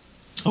good.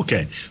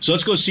 Okay, so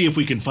let's go see if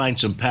we can find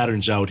some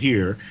patterns out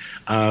here,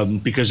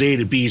 because A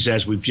to B's,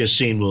 as we've just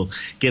seen, will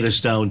get us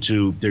down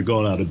to they're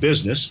going out of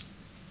business,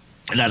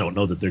 and I don't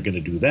know that they're going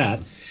to do that.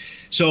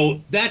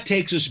 So that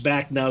takes us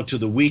back now to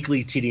the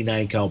weekly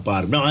TD9 count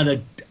bottom. Now,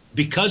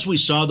 because we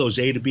saw those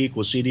A to B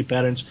equals CD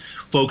patterns,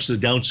 folks, the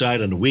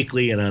downside on the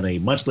weekly and on a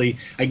monthly,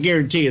 I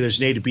guarantee you there's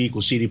an A to B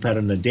equals CD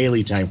pattern on a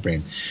daily time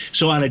frame.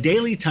 So on a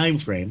daily time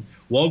frame,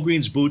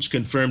 Walgreens Boots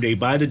confirmed a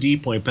buy the D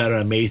point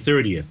pattern on May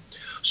 30th.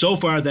 So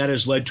far, that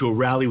has led to a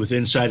rally with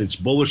inside its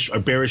bullish or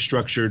bearish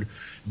structured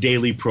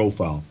daily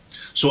profile.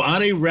 So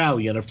on a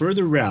rally, on a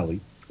further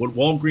rally, what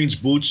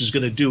Walgreens Boots is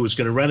going to do is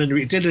going to run into,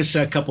 it did this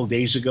a couple of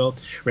days ago,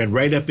 ran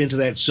right up into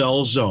that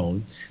sell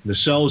zone. The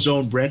sell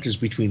zone, Brent, is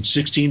between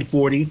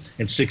 1640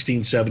 and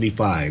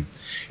 1675.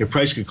 If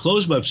price could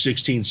close above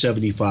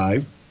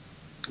 1675,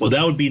 well,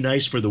 that would be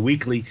nice for the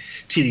weekly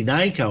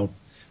TD9 count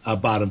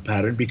bottom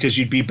pattern because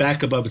you'd be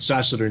back above its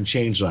oscillator and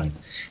change line.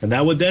 And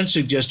that would then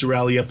suggest a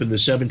rally up in the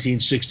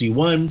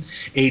 1761,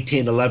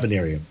 1811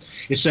 area.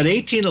 It's that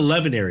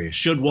 1811 area,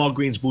 should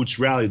Walgreens boots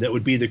rally, that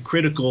would be the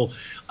critical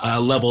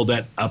level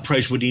that a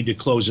price would need to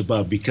close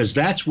above, because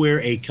that's where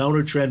a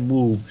counter trend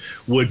move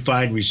would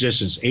find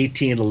resistance,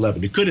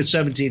 1811. It could at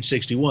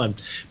 1761,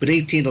 but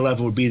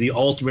 1811 would be the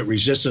ultimate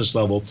resistance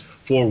level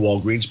for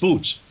Walgreens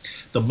boots.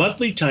 The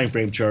monthly time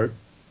frame chart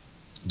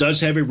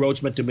does have a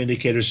Rhodes momentum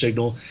indicator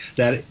signal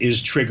that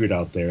is triggered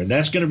out there, and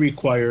that's going to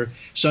require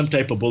some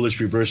type of bullish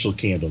reversal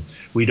candle.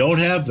 We don't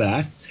have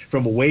that.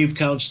 From a wave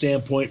count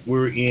standpoint,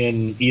 we're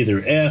in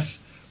either F,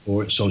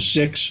 or so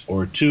 6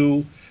 or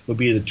 2 would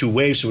be the two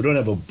waves, so we don't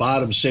have a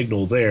bottom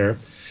signal there.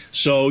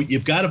 So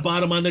you've got a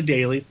bottom on the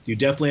daily. You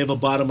definitely have a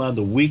bottom on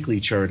the weekly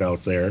chart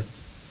out there.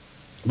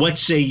 What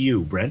say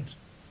you, Brent?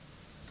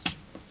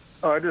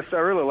 I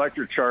really like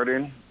your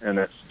charting, and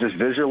it's just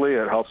visually,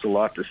 it helps a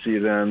lot to see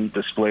them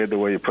displayed the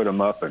way you put them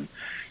up, and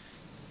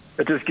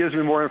it just gives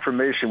me more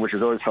information, which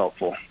is always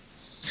helpful.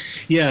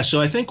 Yeah,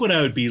 so I think what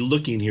I would be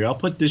looking here, I'll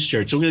put this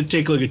chart. So we're going to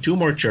take a look at two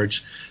more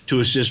charts to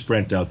assist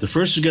Brent out. The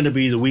first is going to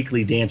be the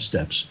weekly dance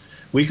steps.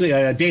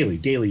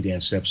 Daily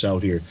dance steps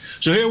out here.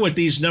 So here what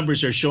these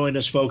numbers are showing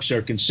us, folks,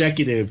 are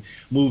consecutive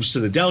moves to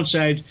the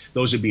downside.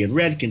 Those would be in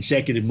red,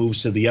 consecutive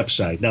moves to the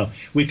upside. Now,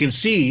 we can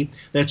see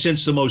that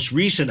since the most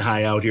recent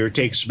high out here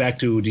takes back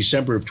to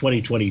December of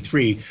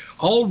 2023,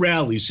 all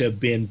rallies have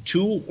been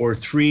 2 or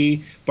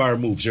 3 bar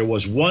moves. There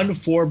was one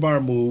 4-bar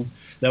move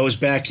that was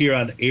back here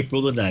on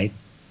April the 9th.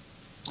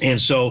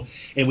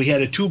 And we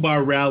had a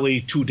 2-bar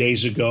rally 2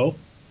 days ago.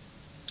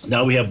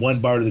 Now we have 1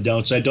 bar to the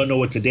downside. Don't know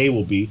what today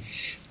will be.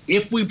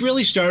 If we've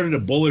really started a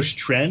bullish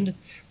trend,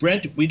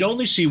 Brent, we'd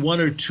only see 1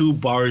 or 2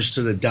 bars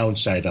to the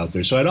downside out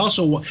there. So I'd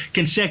also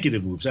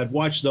consecutive moves. I'd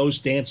watch those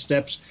dance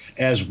steps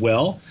as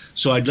well.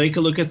 So I'd take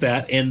a look at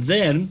that. And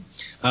then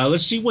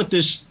let's see what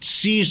this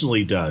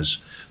seasonally does.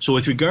 So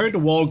with regard to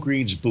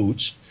Walgreens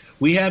boots,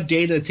 we have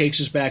data that takes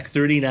us back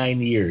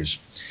 39 years.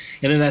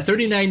 And in that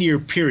 39-year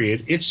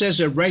period, it says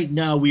that right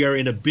now we are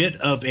in a bit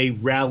of a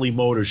rally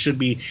mode, or should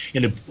be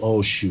in a,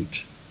 oh,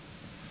 shoot.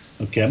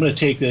 Okay, I'm going to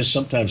take this.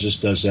 Sometimes this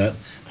does that.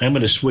 I'm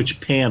going to switch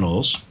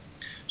panels.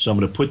 So I'm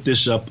going to put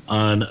this up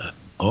on,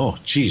 oh,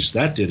 geez,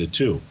 that did it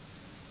too.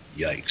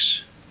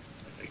 Yikes.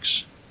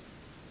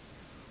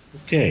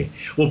 Okay.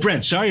 Well,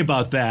 Brent, sorry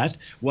about that.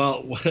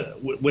 Well,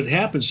 what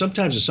happens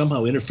sometimes it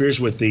somehow interferes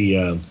with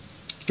the,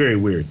 very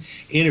weird,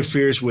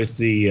 interferes with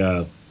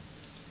the,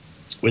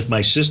 with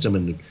my system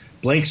and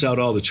blanks out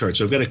all the charts.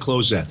 So I've got to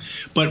close that.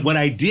 But what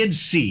I did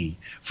see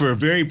for a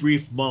very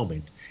brief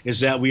moment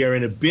is that we are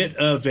in a bit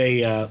of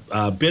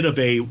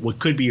a what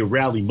could be a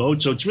rally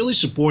mode. So it's really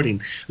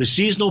supporting the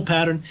seasonal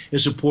pattern,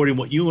 is supporting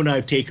what you and I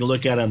have taken a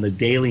look at on the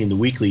daily and the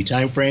weekly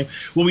time frame.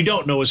 What we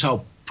don't know is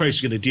how price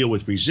is going to deal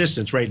with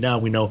resistance. Right now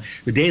we know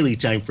the daily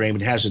time frame,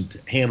 it hasn't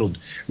handled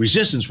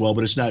resistance well,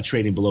 but it's not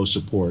trading below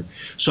support.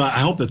 So I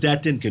hope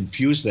that didn't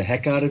confuse the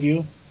heck out of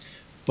you.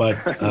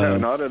 But no,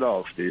 not at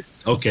all, Steve.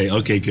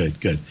 Okay,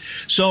 good.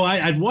 So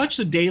I'd watch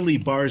the daily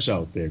bars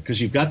out there, because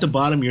you've got the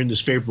bottom, you're in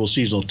this favorable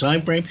seasonal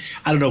time frame.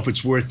 I don't know if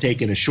it's worth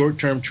taking a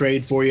short-term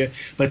trade for you,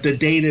 but the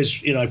data is,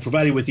 I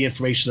provided with the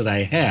information that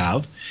I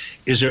have.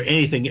 Is there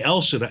anything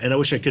else and I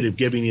wish I could have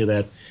given you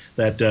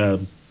that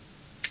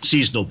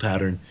seasonal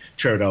pattern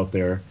chart out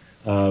there.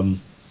 I'll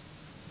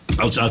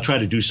try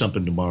to do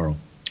something tomorrow.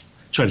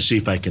 Try to see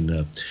if I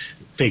can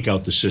fake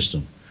out the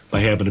system by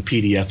having a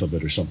PDF of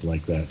it or something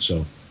like that.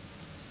 So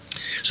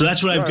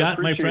that's what I've got,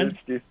 my friend.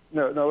 It,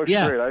 no, it's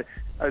great.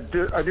 I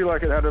do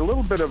like it. Had a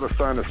little bit of a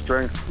sign of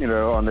strength,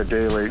 on the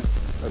daily,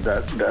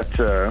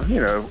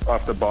 that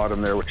off the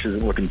bottom there, which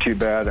isn't looking too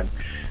bad. And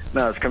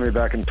now it's coming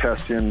back and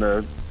testing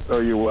the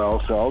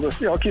OUL. So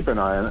I'll keep an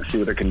eye on it, see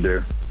what it can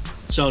do.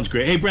 Sounds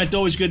great. Hey, Brent,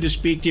 always good to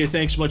speak to you.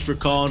 Thanks so much for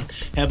calling.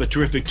 Have a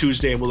terrific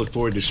Tuesday, and we'll look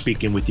forward to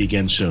speaking with you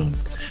again soon.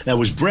 That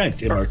was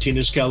Brent in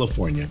Martinez,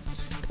 California.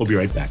 We'll be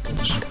right back,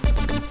 folks.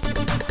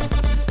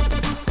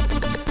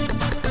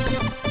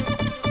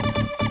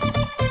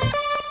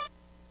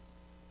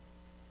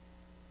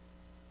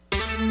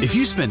 If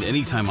you spend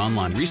any time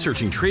online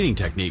researching trading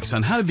techniques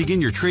on how to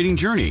begin your trading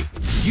journey,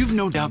 you've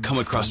no doubt come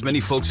across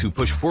many folks who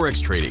push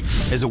Forex trading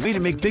as a way to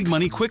make big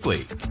money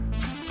quickly.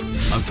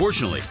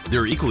 Unfortunately,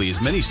 there are equally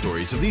as many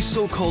stories of these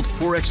so-called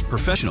Forex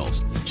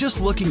professionals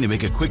just looking to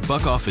make a quick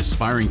buck off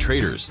aspiring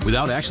traders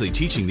without actually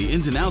teaching the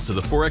ins and outs of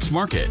the Forex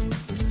market.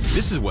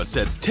 This is what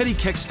sets Teddy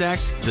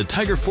Keckstack's The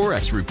Tiger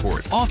Forex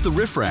Report off the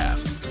riffraff.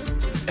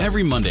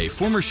 Every Monday,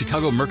 former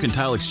Chicago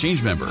Mercantile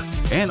Exchange member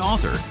and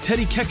author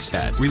Teddy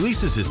Keckstack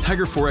releases his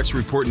Tiger Forex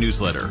Report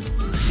newsletter,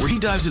 where he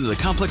dives into the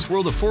complex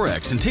world of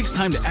Forex and takes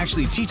time to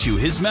actually teach you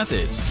his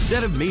methods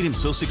that have made him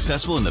so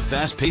successful in the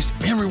fast-paced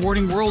and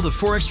rewarding world of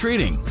Forex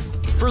trading.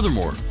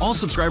 Furthermore, all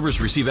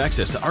subscribers receive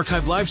access to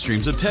archived live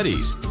streams of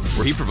Teddy's,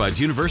 where he provides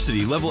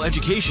university-level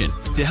education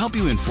to help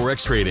you in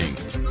Forex trading.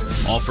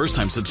 All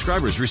first-time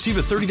subscribers receive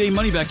a 30-day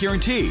money-back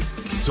guarantee.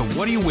 So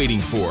what are you waiting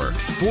for?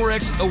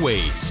 Forex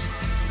awaits.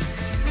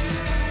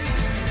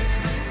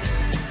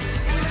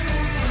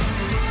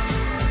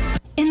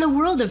 the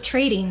world of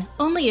trading,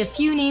 only a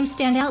few names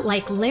stand out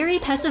like Larry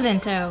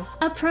Pesavento,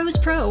 a pro's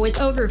pro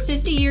with over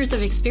 50 years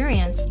of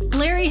experience.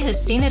 Larry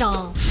has seen it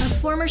all. A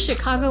former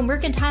Chicago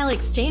Mercantile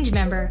Exchange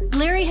member,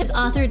 Larry has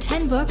authored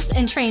 10 books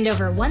and trained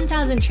over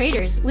 1,000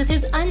 traders with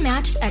his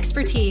unmatched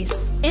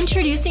expertise.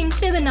 Introducing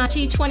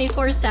Fibonacci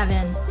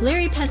 24/7,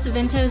 Larry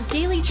Pesavento's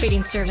daily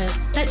trading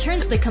service that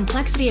turns the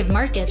complexity of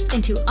markets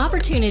into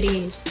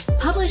opportunities.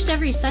 Published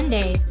every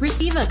Sunday,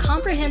 receive a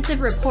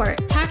comprehensive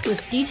report packed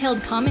with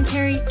detailed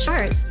commentary,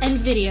 charts,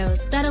 and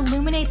videos that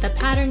illuminate the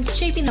patterns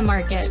shaping the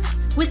markets,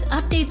 with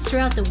updates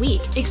throughout the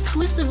week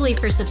exclusively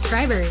for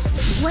subscribers.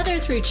 Whether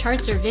through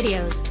charts or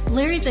videos,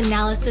 Larry's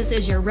analysis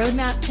is your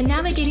roadmap to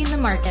navigating the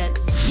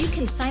markets. You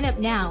can sign up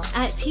now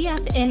at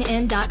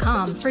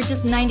TFNN.com for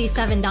just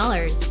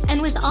 $97.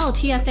 And with all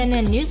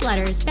TFNN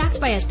newsletters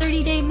backed by a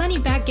 30-day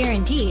money-back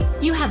guarantee,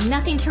 you have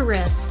nothing to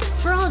risk.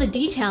 For all the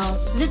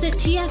details, visit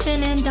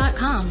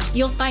TFNN.com.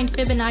 You'll find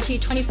Fibonacci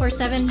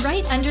 24/7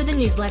 right under the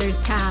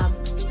newsletters tab.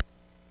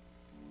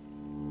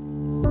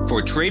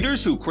 For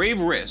traders who crave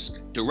risk,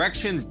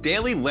 Direxion's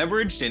daily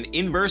leveraged and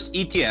inverse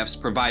ETFs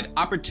provide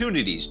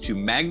opportunities to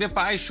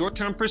magnify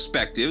short-term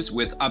perspectives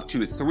with up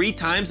to 3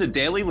 times a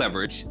daily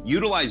leverage,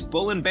 utilize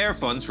bull and bear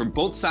funds from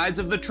both sides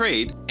of the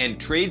trade, and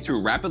trade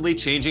through rapidly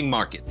changing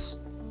markets.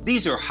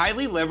 These are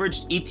highly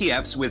leveraged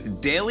ETFs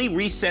with daily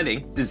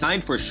resetting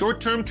designed for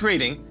short-term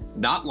trading,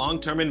 not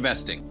long-term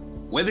investing.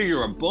 Whether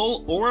you're a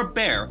bull or a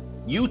bear,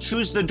 you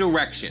choose the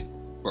Direxion.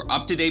 For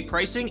up-to-date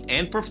pricing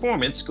and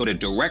performance, go to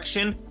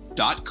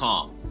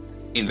Direxion.com.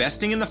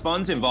 Investing in the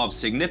funds involves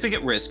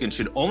significant risk and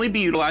should only be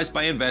utilized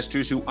by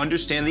investors who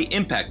understand the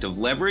impact of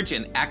leverage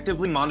and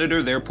actively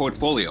monitor their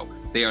portfolio.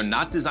 They are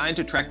not designed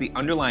to track the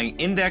underlying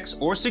index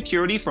or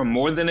security for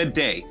more than a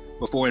day.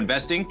 Before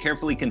investing,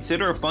 carefully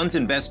consider a fund's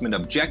investment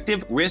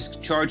objective,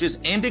 risk, charges,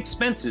 and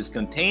expenses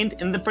contained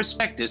in the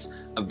prospectus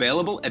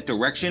available at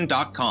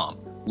Direxion.com.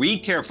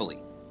 Read carefully.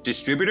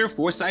 Distributor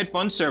Foresight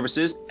Fund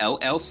Services,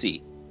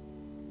 LLC.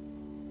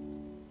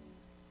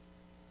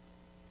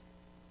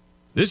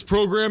 This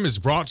program is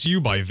brought to you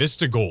by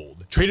Vista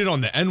Gold, traded on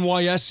the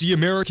NYSE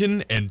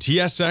American and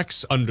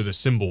TSX under the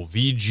symbol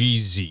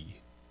VGZ.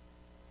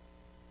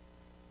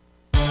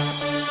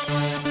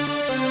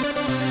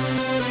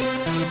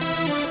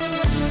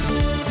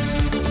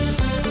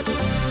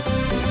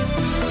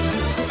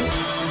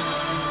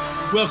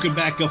 Welcome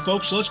back,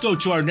 folks. Let's go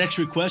to our next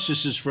request.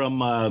 This is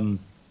from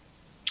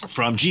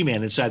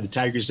G-Man inside the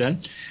Tigers Den.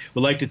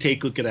 We'd like to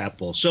take a look at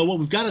Apple. So what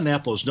we've got on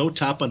Apple is no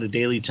top on the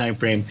daily time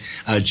frame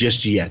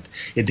just yet.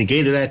 It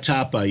negated that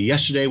top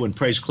yesterday when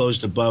price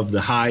closed above the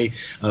high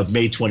of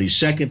May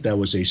 22nd. That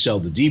was a sell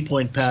the D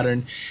point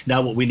pattern.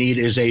 Now what we need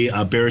is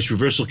a bearish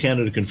reversal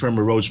candle to confirm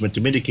a Rhodes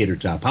momentum indicator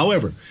top.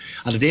 However,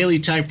 on the daily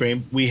time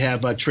frame, we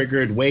have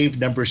triggered wave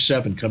number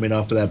 7 coming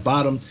off of that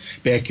bottom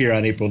back here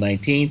on April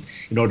 19th.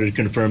 In order to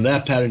confirm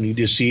that pattern, you need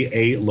to see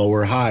a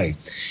lower high.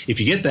 If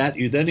you get that,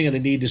 you're then going to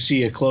need to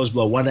see a close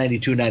below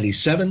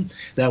 192.97.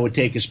 That would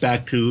take us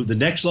back to the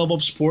next level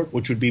of support,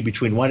 which would be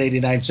between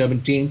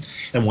 189.17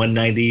 and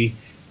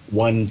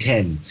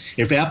 190.110.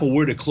 If Apple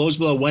were to close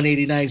below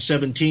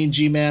 189.17,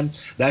 G-Man,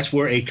 that's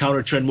where a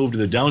counter trend move to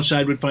the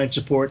downside would find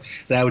support.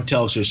 That would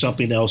tell us there's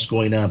something else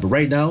going on. But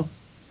right now,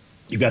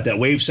 you've got that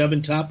wave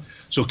 7 top,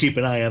 so keep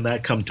an eye on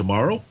that come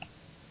tomorrow.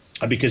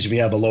 Because if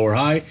you have a lower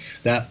high,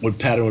 that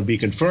pattern would be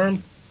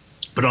confirmed.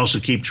 But also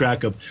keep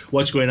track of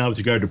what's going on with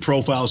regard to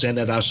profiles and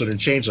that oscillator and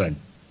change line.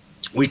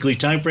 Weekly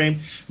time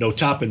frame, no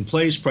top in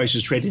place. Price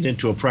is trading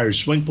into a prior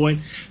swing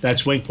point. That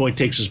swing point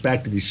takes us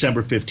back to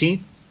December 15th.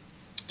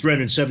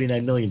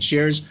 379 million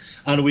shares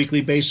on a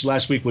weekly basis.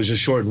 Last week was a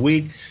shortened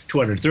week,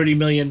 230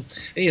 million.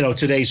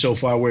 Today so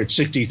far we're at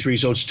 63,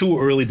 so it's too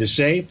early to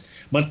say.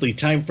 Monthly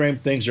time frame,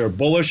 things are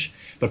bullish,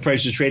 but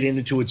price is trading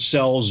into its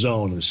sell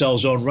zone. The sell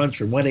zone runs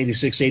from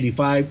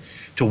 186.85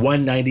 to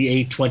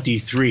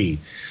 198.23.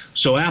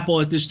 So Apple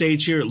at this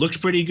stage here, it looks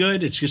pretty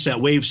good. It's just that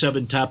wave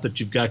 7 top that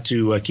you've got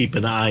to keep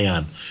an eye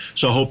on.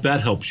 So I hope that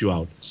helps you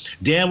out.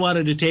 Dan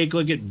wanted to take a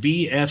look at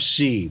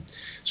VFC.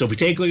 So if we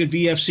take a look at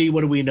VFC,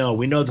 what do we know?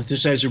 We know that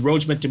this has a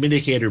Rhodes momentum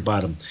indicator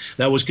bottom.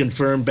 That was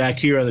confirmed back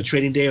here on the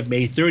trading day of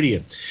May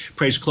 30th.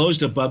 Price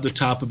closed above the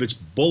top of its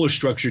bullish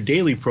structure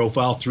daily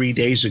profile 3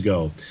 days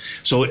ago.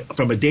 So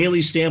from a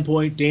daily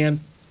standpoint, Dan,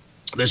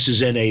 this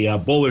is in a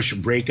bullish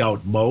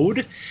breakout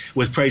mode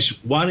with price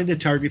wanting to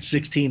target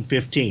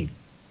 16.15.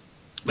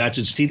 That's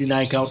its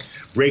TD9 count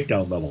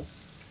breakdown level.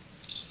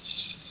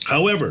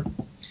 However,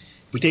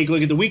 if we take a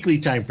look at the weekly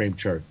time frame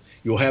chart,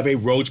 you'll have a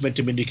Rhodes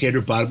momentum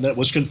indicator bottom that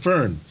was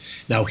confirmed.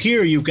 Now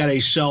here you've got a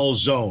sell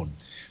zone.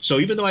 So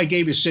even though I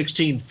gave you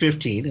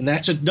 16.15, and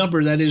that's a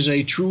number that is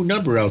a true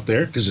number out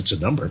there because it's a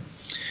number,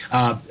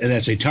 and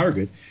that's a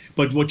target,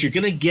 but what you're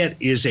going to get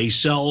is a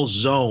sell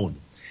zone.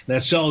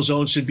 That sell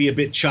zone should be a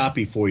bit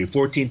choppy for you,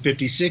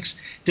 14.56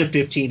 to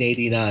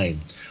 15.89.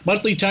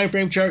 Monthly time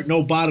frame chart,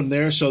 no bottom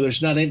there, so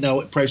there's not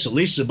no price at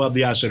least is above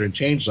the oscillator and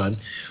change line.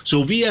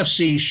 So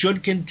VFC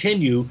should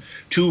continue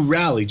to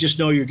rally. Just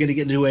know you're going to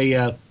get into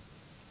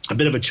a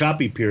bit of a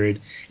choppy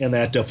period in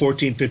that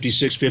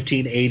 1456,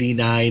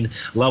 1589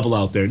 level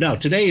out there. Now,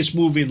 today is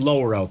moving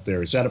lower out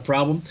there. Is that a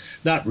problem?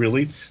 Not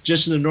really.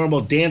 Just in the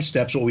normal dance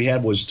steps, what we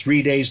had was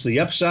 3 days to the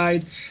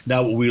upside.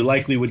 Now, what we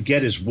likely would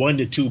get is 1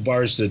 to 2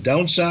 bars to the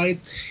downside.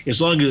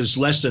 As long as it's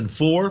less than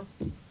 4,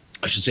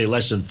 I should say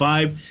less than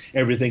 5,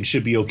 everything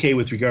should be okay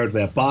with regard to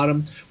that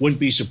bottom. Wouldn't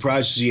be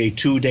surprised to see a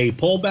 2-day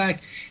pullback,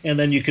 and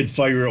then you could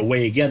fire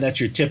away again. That's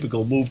your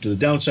typical move to the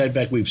downside. In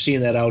fact, we've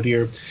seen that out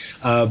here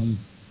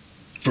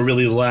for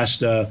really the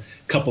last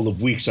couple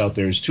of weeks out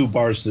there, is 2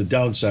 bars to the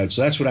downside.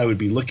 So that's what I would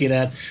be looking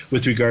at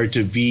with regard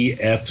to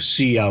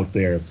VFC out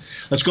there.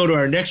 Let's go to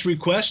our next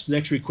request. The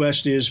next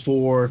request is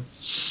for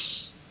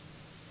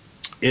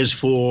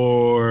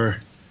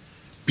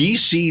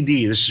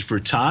BCD. This is for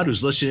Todd,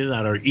 who's listening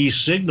on our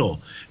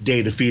e-signal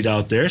data feed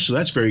out there. So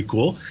that's very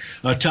cool.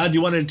 Todd,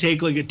 you wanted to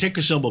take a look at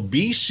ticker symbol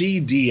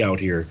BCD out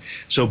here.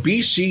 So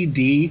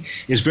BCD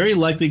is very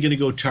likely going to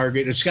go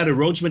target. It's got a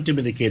Rhodes momentum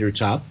indicator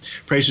top.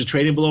 Price is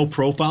trading below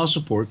profile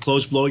support.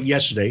 Closed below it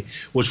yesterday,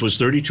 which was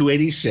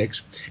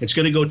 32.86. It's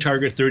going to go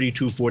target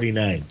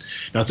 32.49.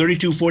 Now,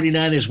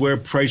 32.49 is where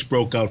price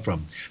broke out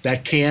from.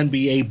 That can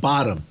be a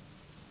bottom.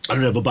 I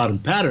don't have a bottom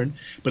pattern,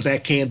 but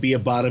that can be a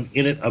bottom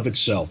in and of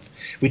itself.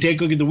 We take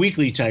a look at the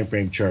weekly time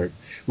frame chart.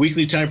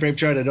 Weekly time frame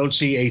chart, I don't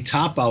see a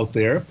top out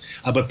there,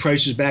 but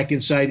price is back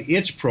inside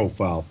its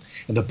profile.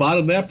 And the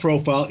bottom of that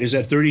profile is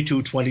at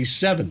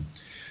 32.27.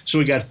 So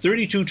we got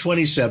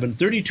 32.27,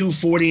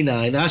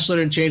 32.49,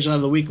 oscillator and change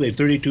on the weekly at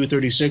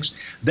 32.36.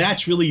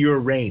 That's really your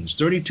range,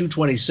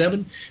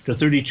 32.27 to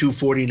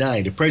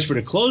 32.49. The price for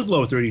the close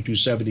below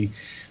 32.70,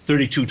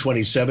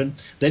 32.27,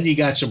 then you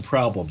got some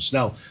problems.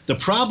 Now, the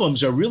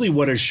problems are really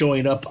what are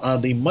showing up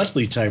on the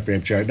monthly time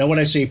frame chart. Now, when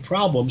I say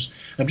problems,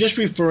 I'm just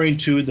referring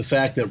to the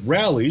fact that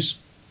rallies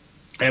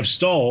have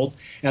stalled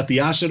at the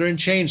oscillator and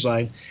change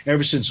line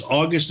ever since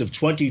August of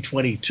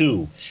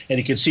 2022. And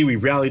you can see we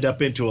rallied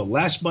up into it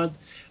last month.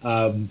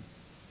 And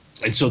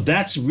so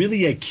that's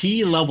really a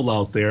key level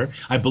out there.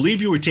 I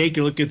believe you were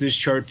taking a look at this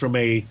chart from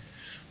I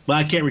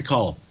can't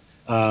recall.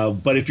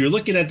 But if you're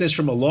looking at this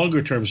from a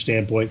longer term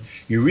standpoint,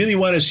 you really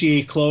want to see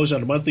a close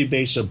on a monthly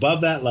basis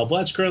above that level.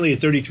 That's currently at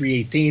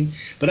 33.18,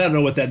 but I don't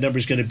know what that number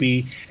is going to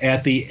be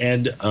at the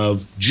end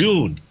of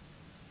June.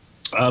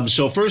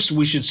 So first,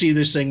 we should see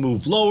this thing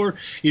move lower.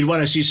 You'd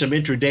want to see some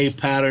intraday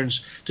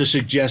patterns to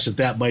suggest that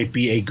that might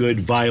be a good,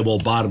 viable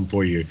bottom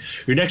for you.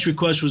 Your next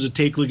request was to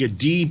take a look at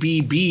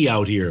DBB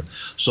out here.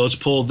 So let's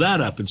pull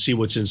that up and see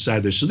what's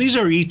inside there. So these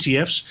are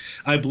ETFs,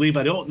 I believe.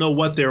 I don't know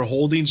what their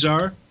holdings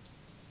are.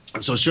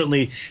 So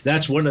certainly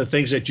that's one of the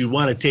things that you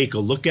want to take a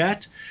look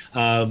at.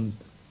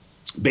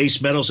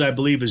 Base metals, I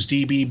believe, is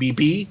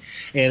DBBB.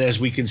 And as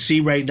we can see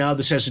right now,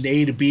 this has an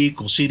A to B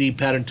equals CD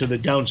pattern to the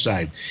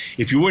downside.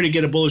 If you were to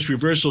get a bullish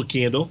reversal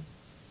candle,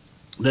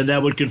 then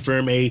that would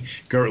confirm a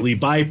currently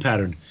buy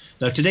pattern.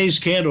 Now, today's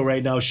candle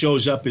right now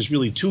shows up as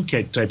really 2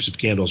 types of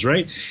candles,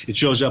 right? It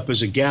shows up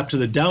as a gap to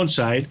the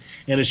downside,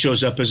 and it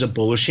shows up as a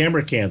bullish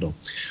hammer candle.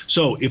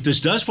 So if this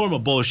does form a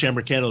bullish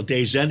hammer candle at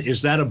day's end,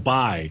 is that a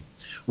buy?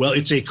 Well,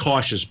 it's a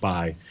cautious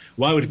buy.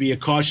 Why would it be a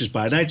cautious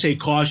buy? And I'd say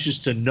cautious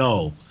to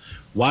no.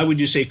 Why would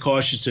you say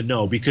cautious to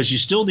no? Because you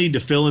still need to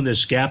fill in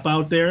this gap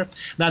out there.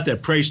 Not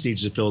that price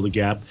needs to fill the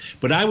gap,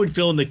 but I would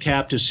fill in the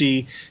gap to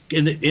see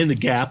in the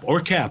gap or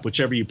cap,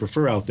 whichever you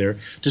prefer out there,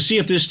 to see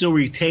if this still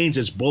retains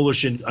its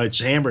bullish and its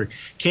hammer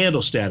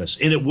candle status,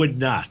 and it would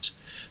not.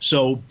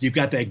 So you've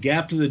got that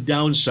gap to the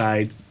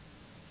downside,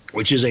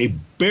 which is a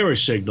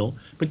bearish signal,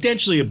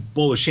 potentially a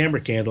bullish hammer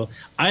candle.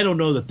 I don't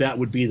know that that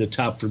would be the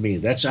top for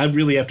me. I'd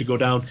really have to go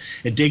down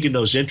and dig in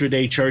those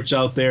intraday charts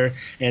out there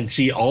and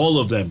see all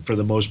of them, for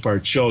the most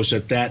part, shows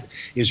that that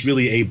is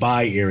really a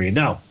buy area.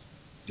 Now,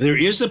 there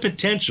is the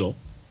potential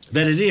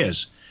that it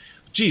is.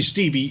 Geez,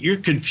 Stevie, you're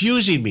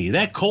confusing me.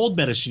 That cold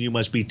medicine you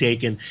must be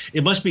taking,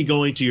 it must be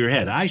going to your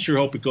head. I sure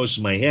hope it goes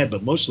to my head,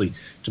 but mostly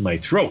to my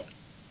throat.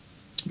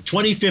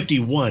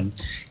 2051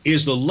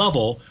 is the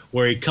level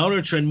where a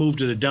counter trend move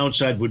to the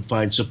downside would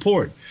find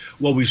support.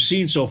 What we've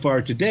seen so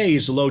far today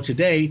is the low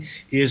today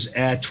is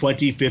at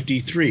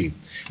 2053.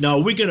 Now,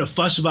 are we going to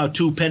fuss about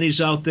 2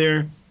 pennies out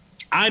there?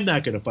 I'm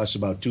not going to fuss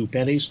about 2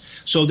 pennies.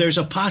 So there's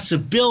a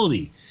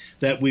possibility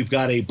that we've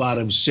got a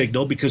bottom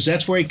signal, because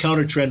that's where a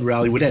counter trend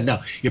rally would end.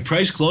 Now, your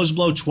price closed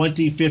below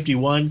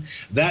 2051.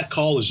 That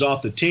call is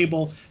off the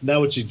table.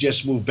 Now it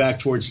suggests move back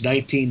towards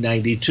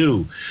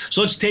 1992.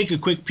 So let's take a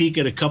quick peek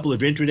at a couple of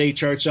intraday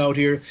charts out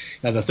here.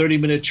 On the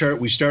 30-minute chart,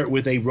 we start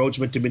with a Rhodes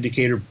momentum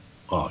indicator.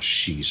 Oh,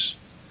 jeez.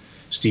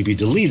 Stevie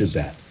deleted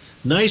that.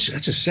 Nice.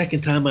 That's the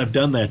second time I've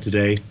done that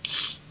today.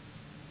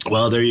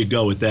 Well, there you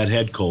go with that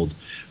head cold.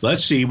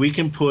 Let's see. We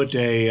can put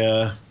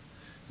a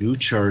new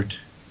chart.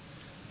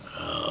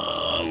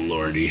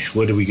 Lordy,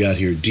 what do we got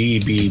here?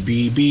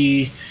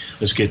 DBBB.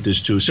 Let's get this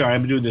too. Sorry,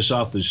 I'm doing this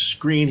off the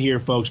screen here,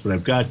 folks, but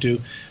I've got to.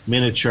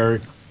 Minute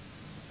chart.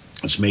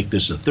 Let's make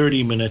this a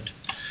 30-minute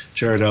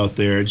chart out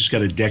there. Just got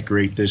to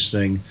decorate this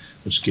thing.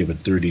 Let's give it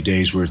 30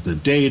 days worth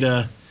of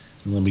data.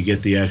 And let me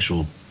get the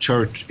actual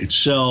chart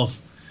itself.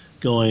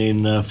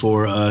 going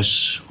for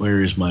us.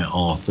 Where is my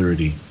all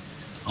 30?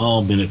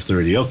 All minute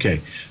 30. Okay.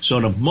 So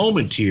in a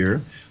moment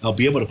here, I'll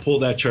be able to pull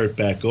that chart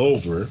back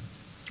over.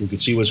 We can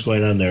see what's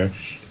going on there.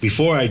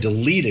 Before I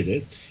deleted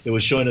it, it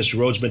was showing us a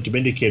Rhodes momentum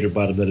indicator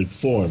bottom that had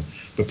formed.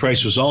 But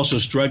price was also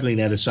struggling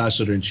at its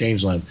oscillator and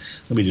change line.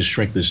 Let me just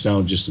shrink this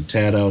down just a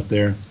tad out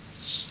there.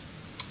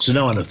 So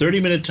now on a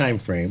 30-minute time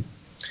frame,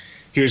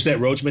 here's that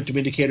Rhodes momentum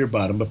indicator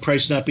bottom, but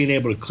price not being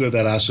able to clear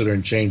that oscillator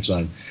and change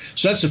line.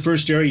 So that's the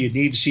first area you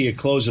need to see a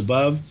close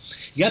above.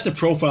 You got the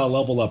profile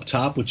level up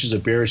top, which is a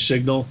bearish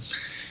signal.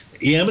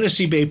 Yeah, I'm going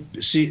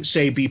to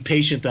say be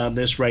patient on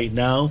this right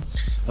now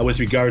with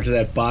regard to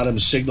that bottom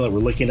signal that we're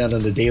looking at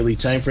on the daily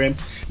time frame.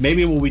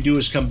 Maybe what we do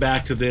is come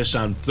back to this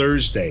on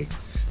Thursday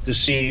to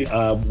see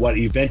what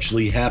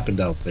eventually happened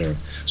out there.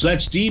 So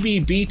that's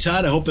DBB,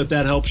 Todd. I hope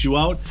that helps you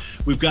out.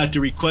 We've got the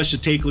request to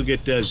take a look at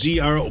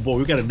ZR. Oh, boy,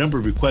 we've got a number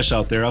of requests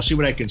out there. I'll see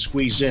what I can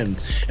squeeze in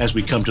as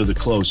we come to the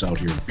close out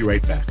here. Be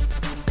right back.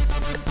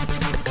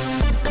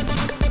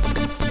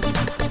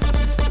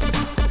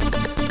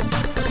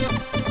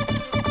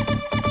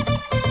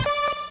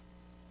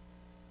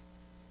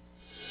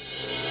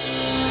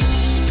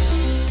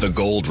 The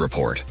Gold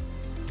Report.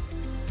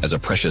 As a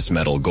precious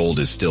metal, gold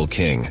is still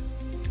king.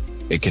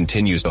 It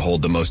continues to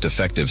hold the most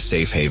effective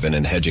safe haven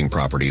and hedging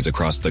properties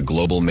across the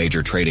global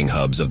major trading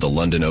hubs of the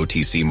London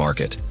OTC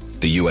market,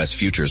 the U.S.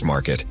 futures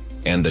market,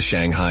 and the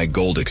Shanghai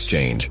Gold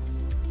Exchange.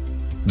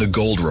 The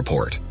Gold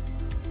Report.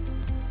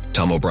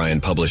 Tom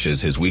O'Brien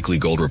publishes his weekly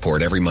gold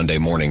report every Monday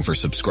morning for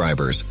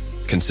subscribers,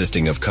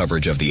 consisting of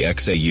coverage of the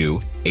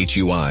XAU,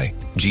 HUI,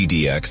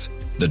 GDX,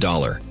 the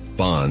dollar,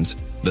 bonds,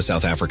 the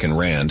South African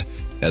rand,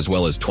 as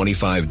well as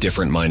 25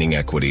 different mining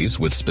equities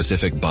with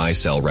specific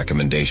buy-sell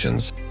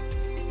recommendations.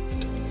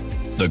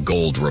 The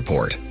Gold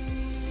Report.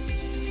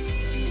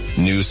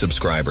 New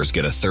subscribers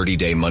get a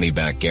 30-day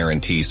money-back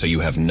guarantee, so you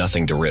have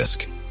nothing to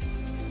risk.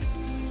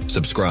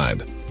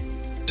 Subscribe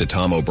to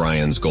Tom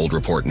O'Brien's Gold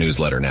Report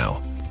newsletter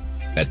now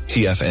at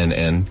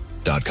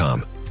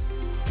TFNN.com.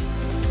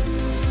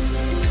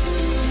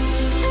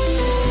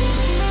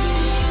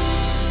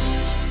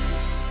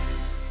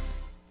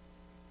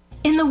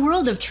 In the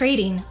world of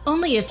trading,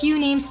 only a few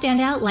names stand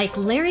out like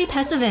Larry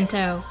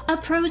Pesavento. A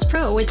pro's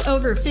pro with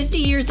over 50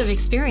 years of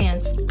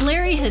experience,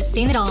 Larry has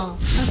seen it all.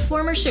 A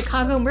former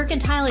Chicago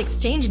Mercantile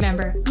Exchange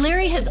member,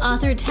 Larry has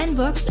authored 10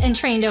 books and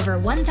trained over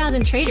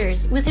 1,000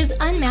 traders with his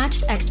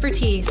unmatched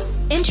expertise.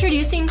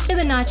 Introducing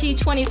Fibonacci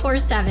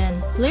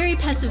 24/7, Larry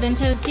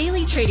Pesavento's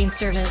daily trading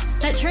service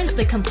that turns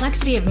the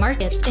complexity of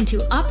markets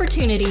into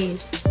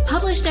opportunities.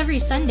 Published every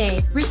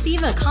Sunday,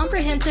 receive a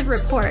comprehensive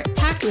report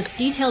packed with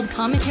detailed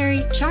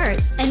commentary, charts,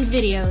 and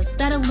videos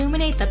that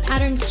illuminate the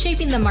patterns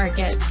shaping the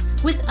markets,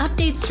 with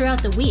updates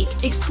throughout the week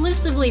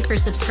exclusively for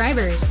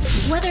subscribers.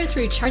 Whether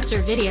through charts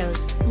or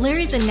videos,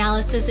 Larry's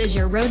analysis is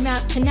your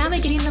roadmap to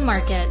navigating the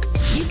markets.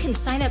 You can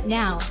sign up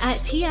now at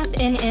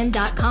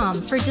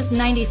TFNN.com for just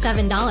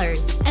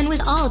 $97. And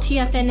with all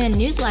TFNN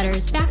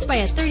newsletters backed by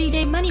a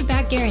 30-day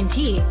money-back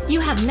guarantee,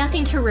 you have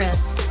nothing to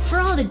risk. For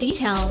all the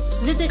details,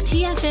 visit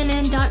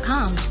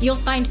TFNN.com. You'll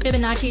find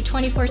Fibonacci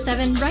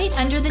 24/7 right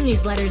under the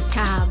newsletters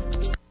tab.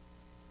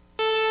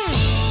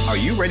 Are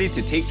you ready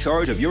to take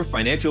charge of your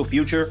financial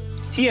future?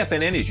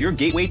 TFNN is your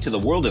gateway to the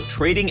world of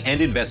trading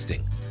and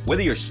investing.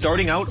 Whether you're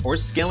starting out or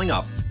scaling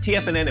up,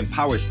 TFNN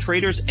empowers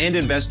traders and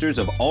investors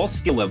of all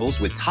skill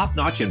levels with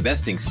top-notch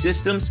investing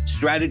systems,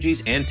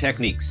 strategies, and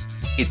techniques.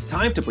 It's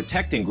time to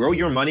protect and grow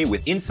your money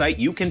with insight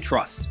you can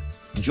trust.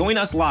 Join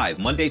us live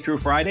Monday through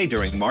Friday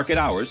during market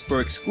hours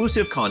for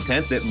exclusive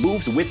content that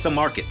moves with the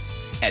markets.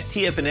 At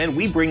TFNN,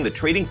 we bring the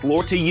trading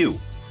floor to you.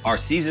 Our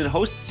seasoned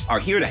hosts are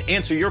here to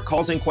answer your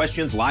calls and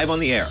questions live on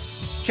the air.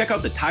 Check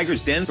out the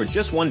Tiger's Den for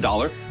just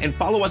 $1 and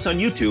follow us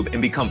on YouTube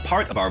and become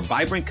part of our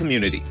vibrant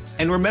community.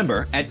 And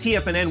remember, at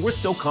TFNN, we're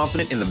so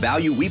confident in the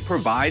value we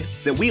provide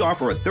that we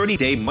offer a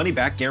 30-day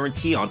money-back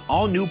guarantee on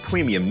all new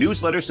premium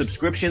newsletter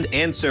subscriptions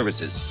and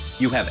services.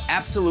 You have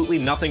absolutely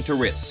nothing to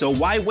risk, so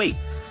why wait?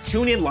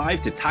 Tune in live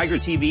to Tiger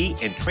TV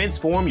and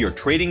transform your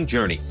trading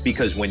journey,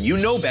 because when you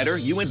know better,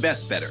 you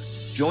invest better.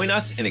 Join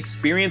us and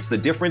experience the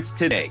difference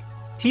today.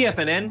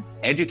 TFNN,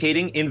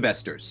 educating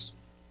investors.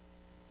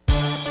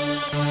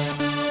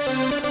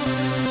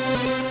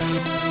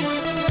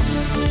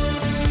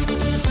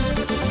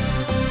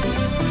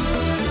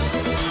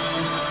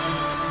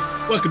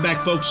 Welcome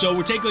back, folks. So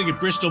we're taking a look at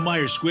Bristol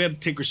Myers Squibb,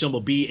 ticker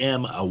symbol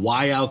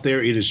BMY out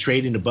there. It is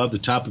trading above the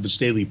top of its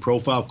daily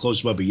profile,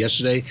 closed above it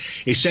yesterday.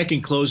 A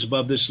second close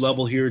above this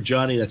level here,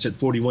 Johnny, that's at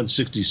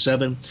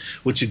 41.67,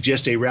 which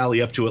suggests a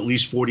rally up to at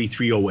least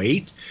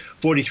 43.08.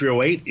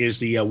 4308 is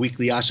the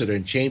weekly oscillator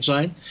and change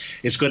line.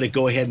 It's going to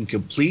go ahead and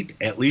complete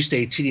at least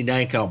a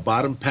TD9 count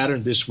bottom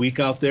pattern this week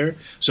out there,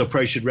 so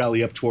price should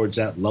rally up towards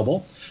that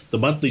level. The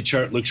monthly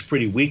chart looks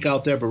pretty weak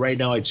out there, but right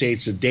now I'd say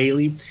it's the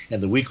daily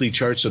and the weekly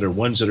charts that are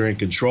ones that are in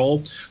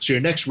control. So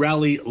your next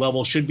rally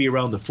level should be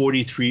around the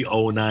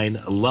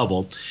 4309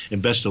 level,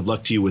 and best of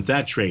luck to you with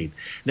that trade.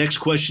 Next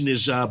question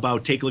is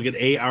about take a look at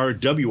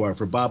ARWR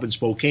for Bob in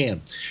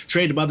Spokane.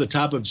 Trade above the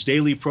top of its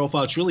daily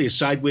profile. It's really a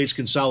sideways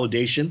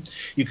consolidation.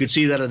 You can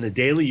see that on the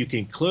daily. You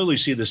can clearly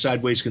see the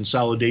sideways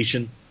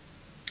consolidation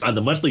on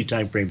the monthly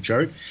time frame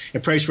chart.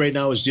 And price right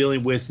now is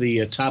dealing with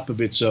the top of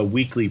its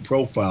weekly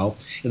profile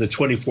in the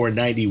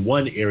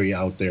 2491 area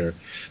out there.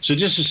 So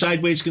just a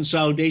sideways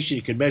consolidation.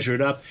 You can measure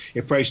it up.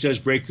 If price does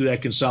break through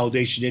that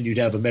consolidation, then you'd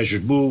have a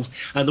measured move.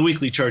 On the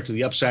weekly chart to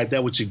the upside,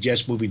 that would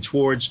suggest moving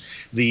towards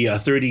the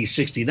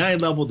 3069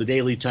 level, the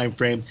daily time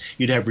frame.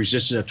 You'd have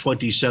resistance at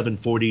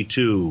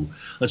 2742.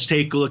 Let's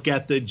take a look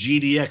at the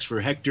GDX for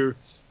Hector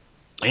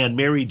and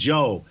Mary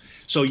Jo.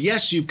 So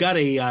yes, you've got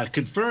a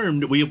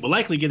confirmed, we're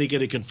likely going to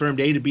get a confirmed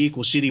A to B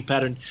equals CD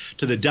pattern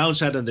to the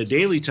downside on the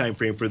daily time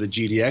frame for the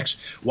GDX.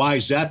 Why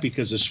is that?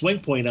 Because the swing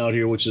point out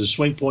here, which is a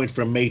swing point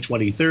from May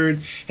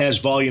 23rd, has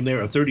volume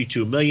there of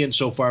 32 million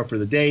so far for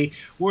the day.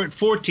 We're at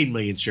 14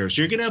 million shares.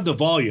 So you're going to have the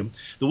volume.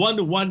 The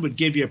 1-to-1 would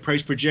give you a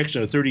price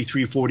projection of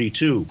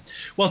 33.42.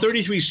 Well,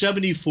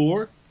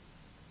 33.74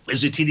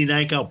 is a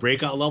TD9 count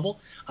breakout level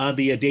on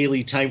the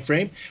daily time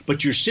frame,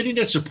 but you're sitting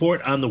at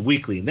support on the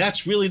weekly, and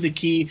that's really the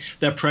key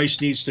that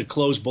price needs to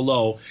close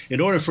below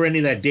in order for any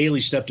of that daily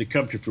stuff to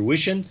come to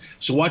fruition.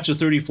 So watch the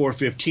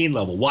 34.15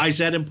 level. Why is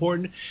that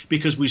important?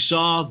 Because we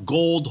saw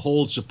gold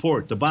hold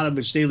support, the bottom of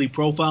its daily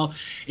profile,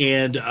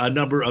 and a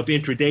number of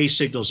intraday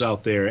signals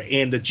out there,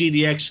 and the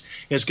GDX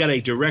has got a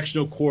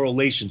directional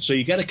correlation. So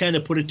you got to kind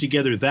of put it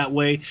together that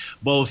way,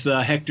 both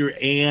Hector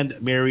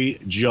and Mary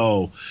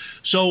Jo.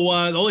 So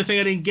the only thing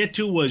I didn't get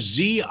to was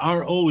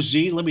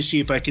ZROZ. Let me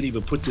see if I can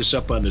even put this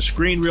up on the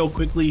screen real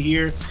quickly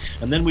here.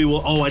 And then we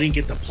will, I didn't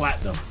get the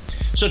platinum.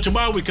 So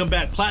tomorrow we come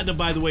back. Platinum,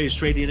 by the way, is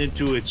trading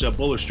into its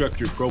bullish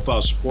structured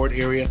profile support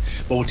area.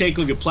 But we'll take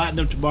a look at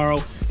platinum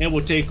tomorrow, and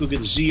we'll take a look at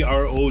the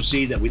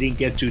ZROZ that we didn't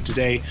get to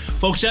today.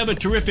 Folks, have a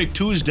terrific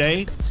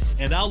Tuesday,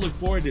 and I'll look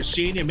forward to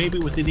seeing you maybe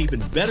with an even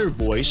better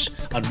voice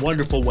on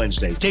Wonderful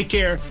Wednesday. Take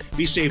care.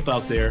 Be safe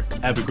out there.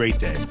 Have a great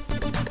day.